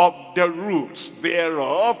storm of the roots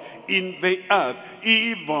thereof in the earth,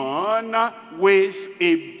 even with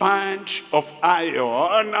a band of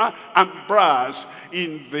iron and brass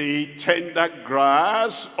in the tender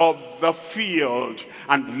grass of the field,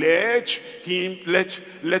 and let it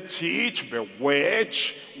be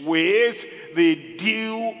wet with the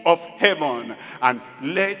dew of heaven, and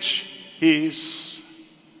let his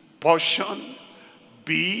portion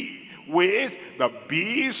be with the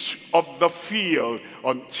beast of the field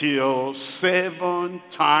until 7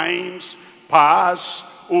 times pass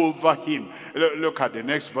over him. Look at the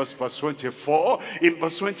next verse, verse 24. In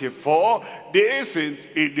verse 24, this is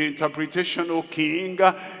in the interpretation, O king,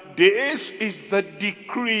 this is the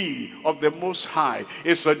decree of the Most High.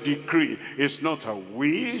 It's a decree. It's not a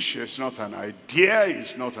wish. It's not an idea.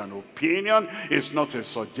 It's not an opinion. It's not a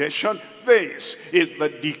suggestion. This is the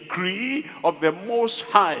decree of the Most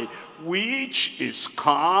High, which is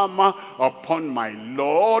come upon my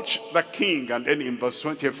Lord the king. And then in verse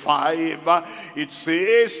 25, it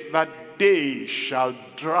says that they shall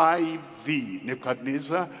drive thee,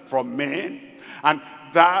 Nebuchadnezzar, from men, and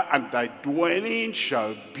thy dwelling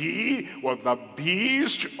shall be with the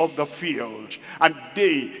beast of the field, and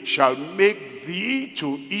they shall make thee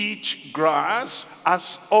to eat grass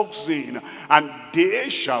as oxen, and they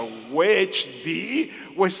shall wet thee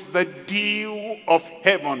with the dew of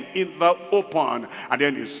heaven in the open. And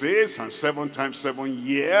then it says, and 7 times 7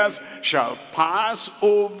 years shall pass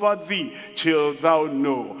over thee, till thou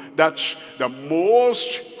know that the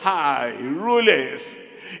Most High ruleth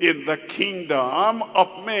in the kingdom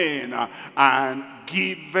of men, and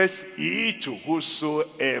giveth it to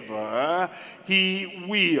whosoever he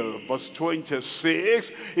will. Verse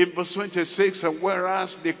 26, in verse 26, and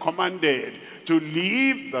whereas they commanded to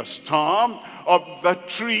leave the storm of the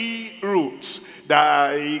tree roots,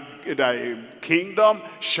 thy kingdom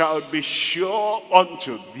shall be sure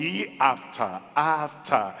unto thee after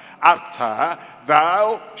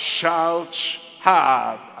thou shalt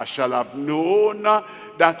have, I shall have known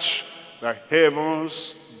that the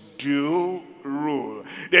heavens do rule.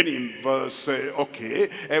 Then in verse,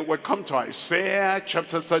 we come to Isaiah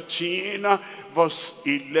chapter 13, verse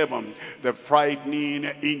 11. The frightening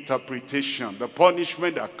interpretation, the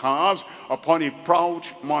punishment that comes upon a proud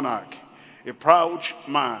monarch, a proud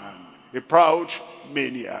man, a proud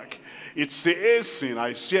maniac. It says in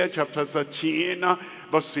Isaiah chapter 13,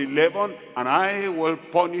 verse 11, and I will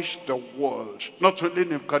punish the world, not only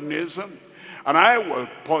Nebuchadnezzar, and I will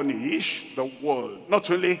punish the world,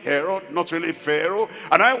 not only Herod, not only Pharaoh,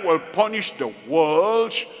 and I will punish the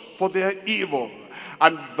world for their evil,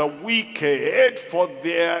 and the wicked for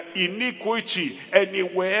their iniquity,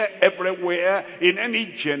 anywhere, everywhere, in any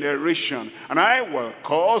generation. And I will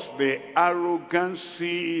cause the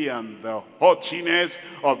arrogancy and the haughtiness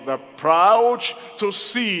of the proud to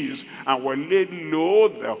cease, and will lay low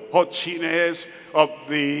the haughtiness of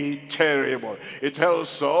the terrible. It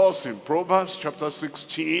tells us in Proverbs chapter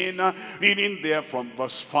 16, reading there from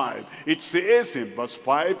verse 5. It says in verse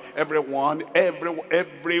 5, everyone, anywhere,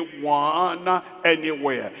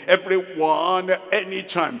 everyone,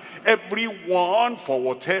 anytime, everyone for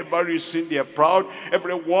whatever reason they are proud,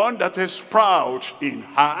 everyone that is proud in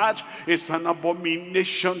heart is an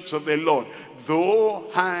abomination to the Lord. Though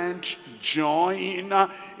hand join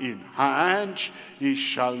in hand, he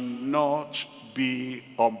shall not be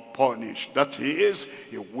unpunished. That is,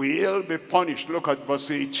 he will be punished. Look at verse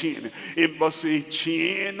 18. In verse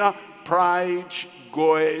 18, pride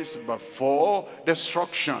goeth before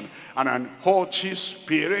destruction, and an haughty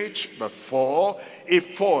spirit before a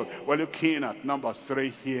fall. We're looking at number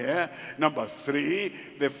 3 here. Number 3,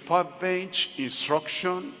 the fervent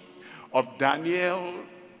instruction of Daniel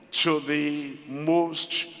to the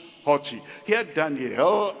most haughty. Here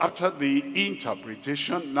Daniel, after the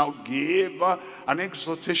interpretation, now gave an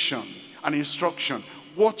exhortation, an instruction,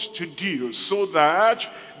 what to do so that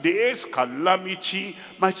this calamity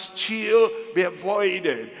might still be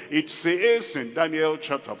avoided. It says in Daniel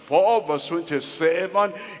chapter 4, verse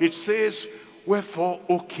 27, it says, wherefore,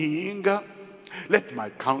 O king, let my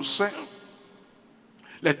counsel,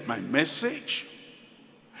 let my message,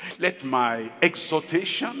 let my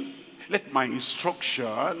exhortation, let my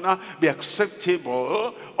instruction be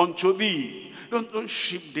acceptable unto thee. Don't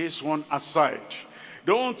ship this one aside.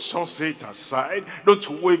 Don't toss it aside.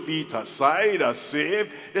 Don't wave it aside as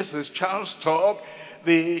if this is child's talk.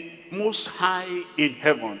 The Most High in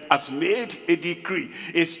heaven has made a decree.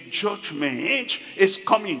 His judgment is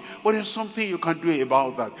coming. But there's something you can do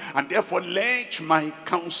about that. And therefore let my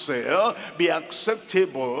counsel be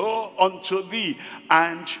acceptable unto thee,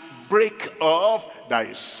 and break off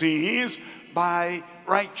thy sins by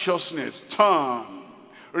righteousness. Turn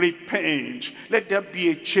Repent. Let there be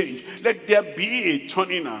a change. Let there be a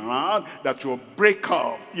turning around that will break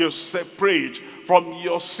off. You separate from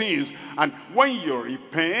your sins. And when you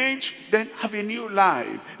repent, then have a new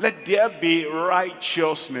life. Let there be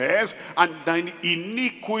righteousness and thine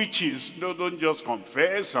iniquities. No, don't just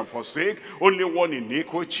confess and forsake only one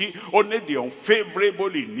iniquity, only the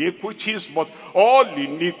unfavorable iniquities, but all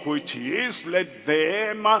iniquities, let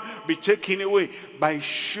them be taken away by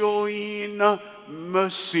showing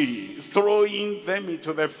mercy, throwing them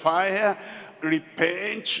into the fire.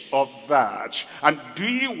 Repent of that and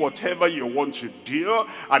doing whatever you want to do,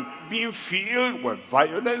 and being filled with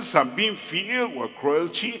violence and being filled with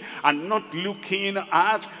cruelty, and not looking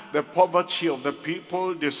at the poverty of the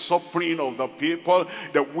people, the suffering of the people,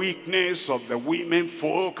 the weakness of the women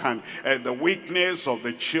folk, and the weakness of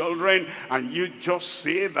the children, and you just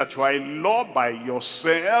say that you are in love by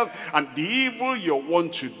yourself, and the evil you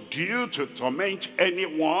want to do to torment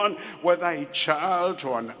anyone, whether a child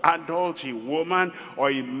or an adult, a woman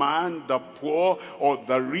or a man, the poor or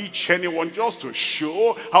the rich, anyone, just to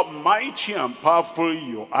show how mighty and powerful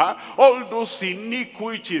you are. All those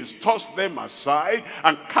iniquities, toss them aside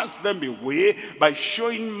and cast them away by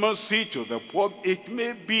showing mercy to the poor. It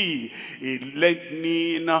may be a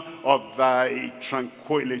lengthening of thy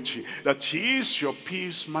tranquility, that is, your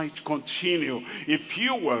peace might continue. If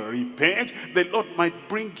you will repent, the Lord might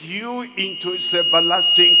bring you into his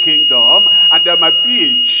everlasting kingdom, and there might be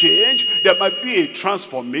a change, there might be a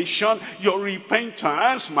transformation. Your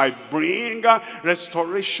repentance might bring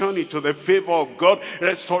restoration into the favor of God,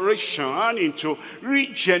 restoration into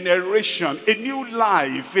regeneration, a new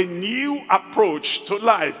life, a new approach to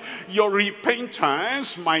life. Your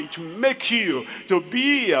repentance might make you to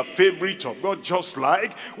be a favorite of God, just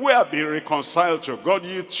like we have been reconciled to God.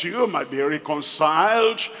 You too might be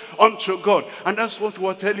reconciled unto God. And that's what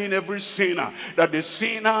we're telling every sinner, that the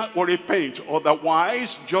sinner will repent,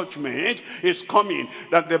 otherwise judgment is coming.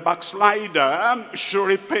 That the backslider should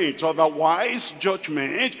repent, otherwise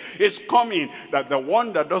judgment is coming. That the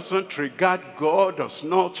one that doesn't regard God, does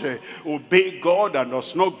not obey God, and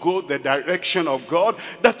does not go the direction of God,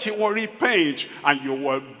 that he will repent, and you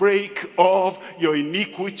will break off your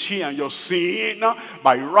iniquity and your sin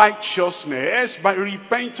by righteousness, by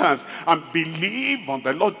repentance, and believe on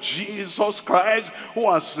the Lord Jesus Christ, who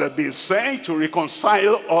has been sent to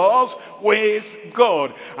reconcile us with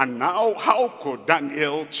God. And now, how could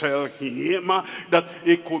Daniel tell him that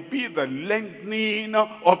it could be the lengthening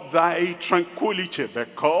of thy tranquility?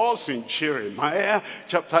 Because in Jeremiah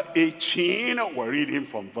chapter 18, we're reading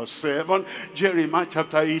from verse 7, Jeremiah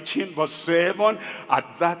chapter 18 verse 7,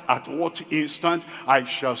 at what instant I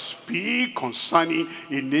shall speak concerning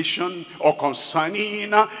a nation, or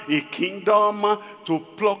concerning a kingdom, to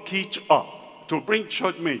pluck it up, to bring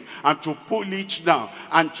judgment, and to pull it down,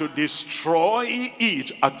 and to destroy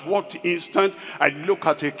it. At what instant I look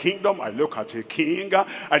at a kingdom, I look at a king,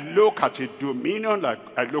 I look at a dominion, like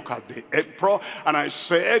I look at the emperor, and I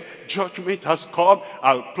said, judgment has come,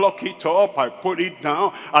 I'll pluck it up, I'll pull it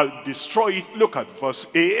down, I'll destroy it. Look at verse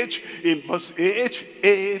 8. In verse 8,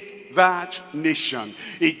 if that nation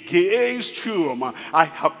against whom I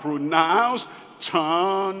have pronounced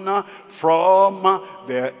turn from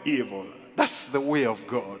their evil. That's the way of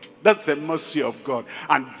God. That's the mercy of God.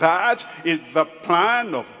 And that is the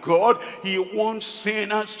plan of God. He wants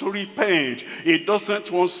sinners to repent. He doesn't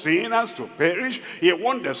want sinners to perish. He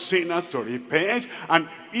wants the sinners to repent. And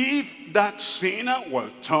if that sinner will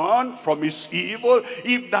turn from his evil,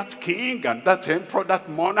 if that king and that emperor, that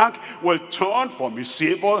monarch will turn from his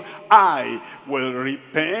evil, I will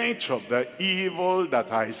repent of the evil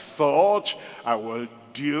that I thought I will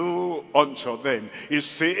do unto them. It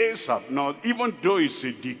says, have not, even though it's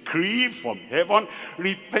a decree from heaven,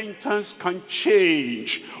 repentance can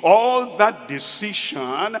change all that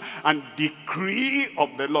decision and decree of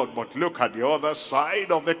the Lord. But look at the other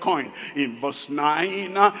side of the coin. In verse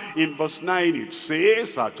 9, it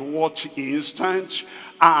says, at what instant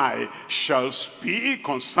I shall speak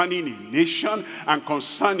concerning a nation and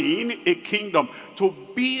concerning a kingdom, to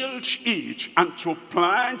build it and to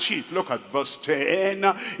plant it. Look at verse 10.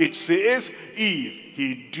 It says, if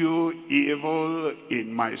he do evil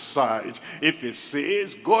in my sight. If he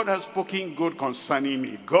says, God has spoken good concerning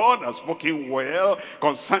me, God has spoken well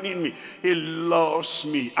concerning me, he loves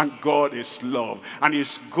me, and God is love, and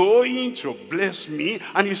he's going to bless me,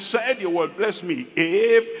 and he said he will bless me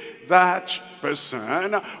if that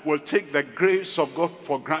person will take the grace of God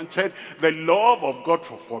for granted, the love of God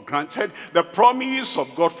for granted, the promise of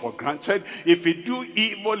God for granted. If he do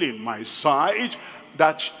evil in my sight,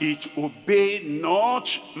 that it obey not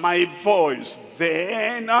my voice,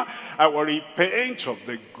 then I will repent of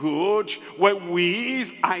the good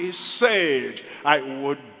wherewith I said I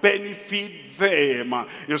would benefit them.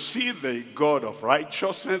 You see, the God of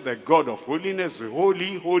righteousness, the God of holiness, the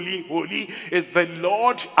holy, holy, holy is the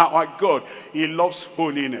Lord our God. He loves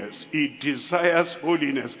holiness. He desires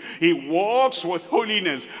holiness. He walks with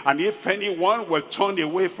holiness. And if anyone will turn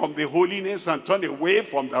away from the holiness and turn away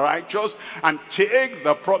from the righteous and take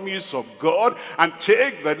the promise of God and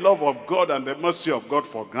take the love of God and the mercy of God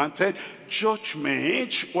for granted,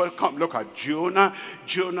 judgment will come. Look at Jonah.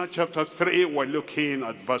 Jonah chapter 3, we're looking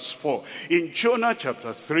at verse 4. In Jonah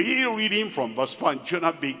chapter 3, reading from verse 4,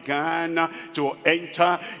 Jonah began to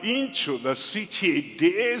enter into the city a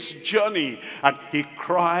day's journey. And he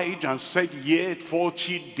cried and said, yet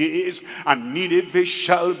 40 days, and Nineveh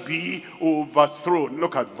shall be overthrown.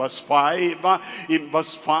 Look at verse 5. In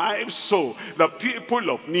verse 5, so the people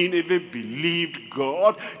of Nineveh believed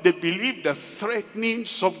God. They believed the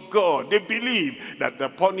threatenings of God. They believed that the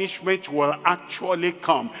punishment will actually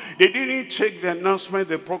come. They didn't take the announcement,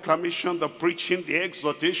 the proclamation, the preaching, the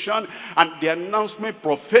exhortation, and the announcement,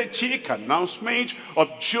 prophetic announcement of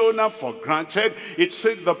Jonah for granted. It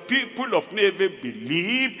says the people of Nineveh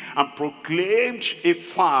believed and proclaimed a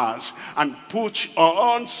fast and put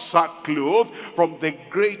on sackcloth, from the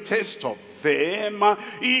greatest of them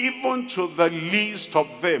even to the least of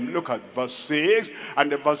them. Look at verse 6,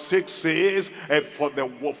 and the verse 6 says,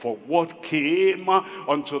 for what came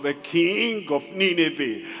unto the king of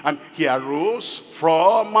Nineveh, and he arose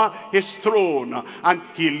from his throne, and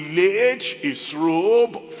he laid his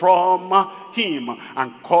robe from him,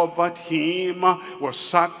 and covered him with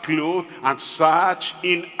sackcloth, and sat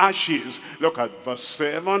in ashes. Look at verse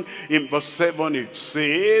 7. In verse 7 it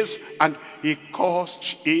says, and he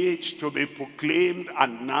caused it to be proclaimed,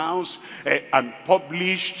 announced, and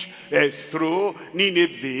published through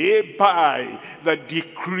Nineveh by the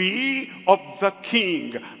decree of the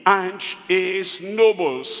king and his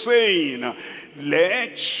nobles, saying,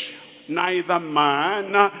 let neither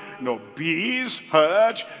man, nor beast,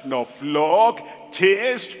 herd, nor flock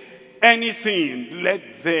taste anything.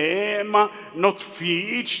 Let them not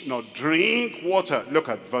feed nor drink water. Look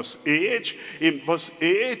at verse 8. In verse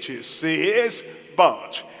 8 it says,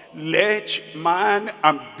 but let man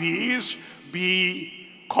and beast be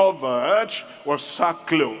covered with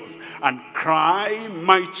sackcloth, and cry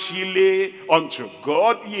mightily unto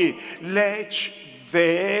God. Yea, let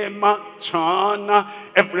them turn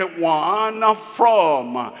everyone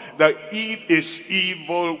from his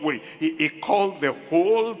evil way. He called the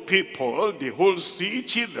whole people, the whole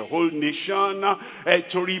city, the whole nation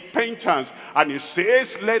to repentance. And he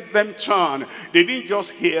says, let them turn. They didn't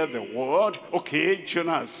just hear the word. Okay,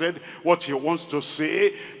 Jonah said what he wants to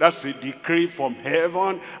say. That's a decree from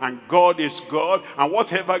heaven, and God is God. And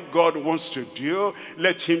whatever God wants to do,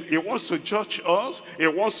 let him. He wants to judge us. He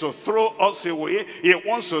wants to throw us away. He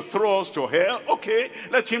wants to throw us to hell. Okay,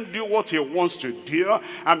 let him do what he wants to do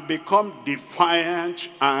and become defiant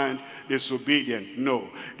and disobedient. No,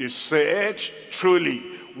 they said, truly,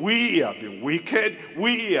 we have been wicked,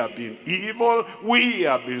 we have been evil, we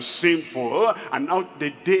have been sinful, and now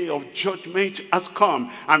the day of judgment has come,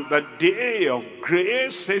 and the day of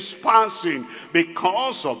grace is passing.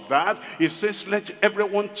 Because of that, he says, let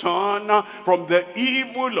everyone turn from the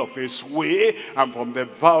evil of his way and from the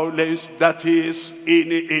violence that is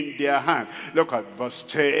in their hand. Look at verse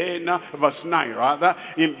 9 rather.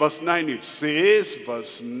 In verse 9 it says,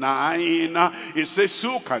 verse 9, it says,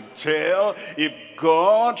 who can tell if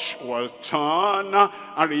God will turn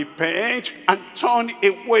and repent and turn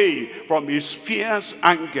away from his fierce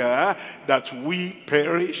anger, that we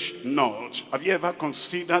perish not? Have you ever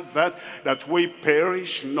considered that we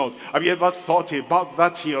perish not? Have you ever thought about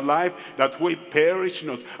that in your life, that we perish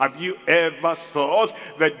not? Have you ever thought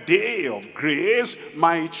the day of grace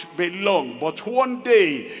might be long, but one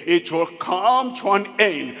day it will come to an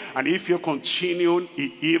end? And if you continue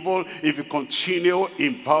in evil, if you continue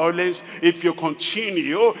in violence, if you continue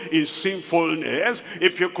in sinfulness,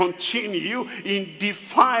 if you continue in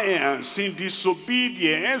defiance, in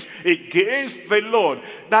disobedience against the Lord,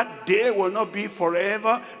 that day will not be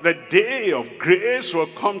forever. The day of grace will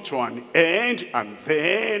come to an end, and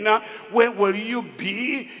then where will you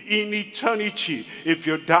be in eternity? If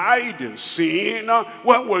you died in sin,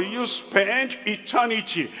 where will you spend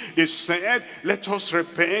eternity? They said, let us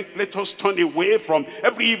repent, let us turn away from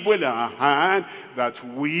every evil in our hand, that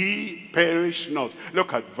we perish not. not.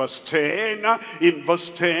 Look at verse 10. In verse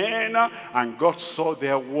 10, and God saw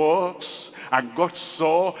their works, and God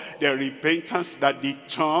saw their repentance, that they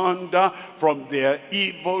turned from their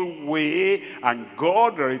evil way, and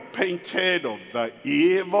God repented of the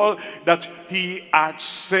evil that he had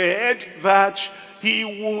said that he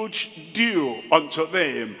would do unto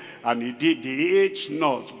them, and he did it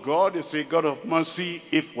not. God is a God of mercy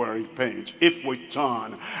if we repent, if we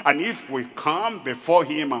turn, and if we come before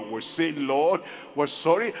him and we say, Lord, we're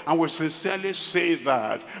sorry, and we sincerely say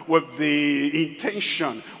that with the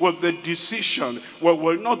intention, with the decision, we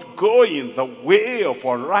will not go in the way of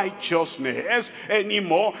our righteousness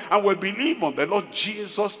anymore, and we believe on the Lord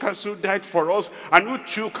Jesus Christ, who died for us and who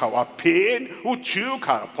took our pain, who took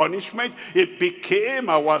our punishment. It became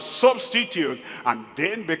our substitute, and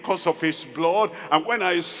then because of his blood, and when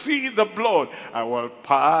I see the blood, I will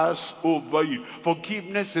pass over you.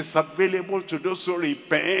 Forgiveness is available to those who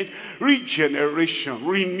repent. Regeneration,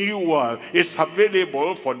 renewal is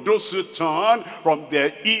available for those who turn from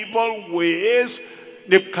their evil ways.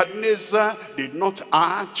 Nebuchadnezzar did not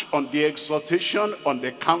act on the exhortation, on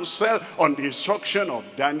the counsel, on the instruction of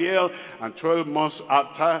Daniel, and 12 months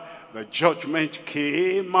after, the judgment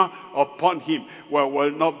came upon him. We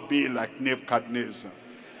will not be like Nebuchadnezzar.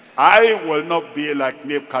 I will not be like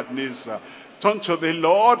Nebuchadnezzar. Turn to the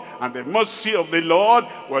Lord, and the mercy of the Lord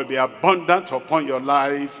will be abundant upon your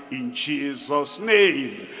life in Jesus'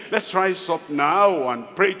 name. Let's rise up now and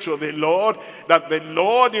pray to the Lord that the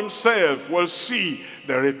Lord himself will see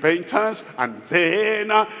the repentance, and then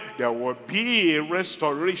there will be a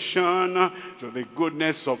restoration to the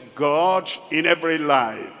goodness of God in every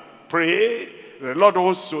life. Pray. The Lord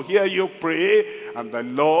wants to hear you pray, and the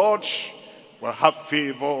Lord will have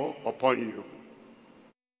favor upon you.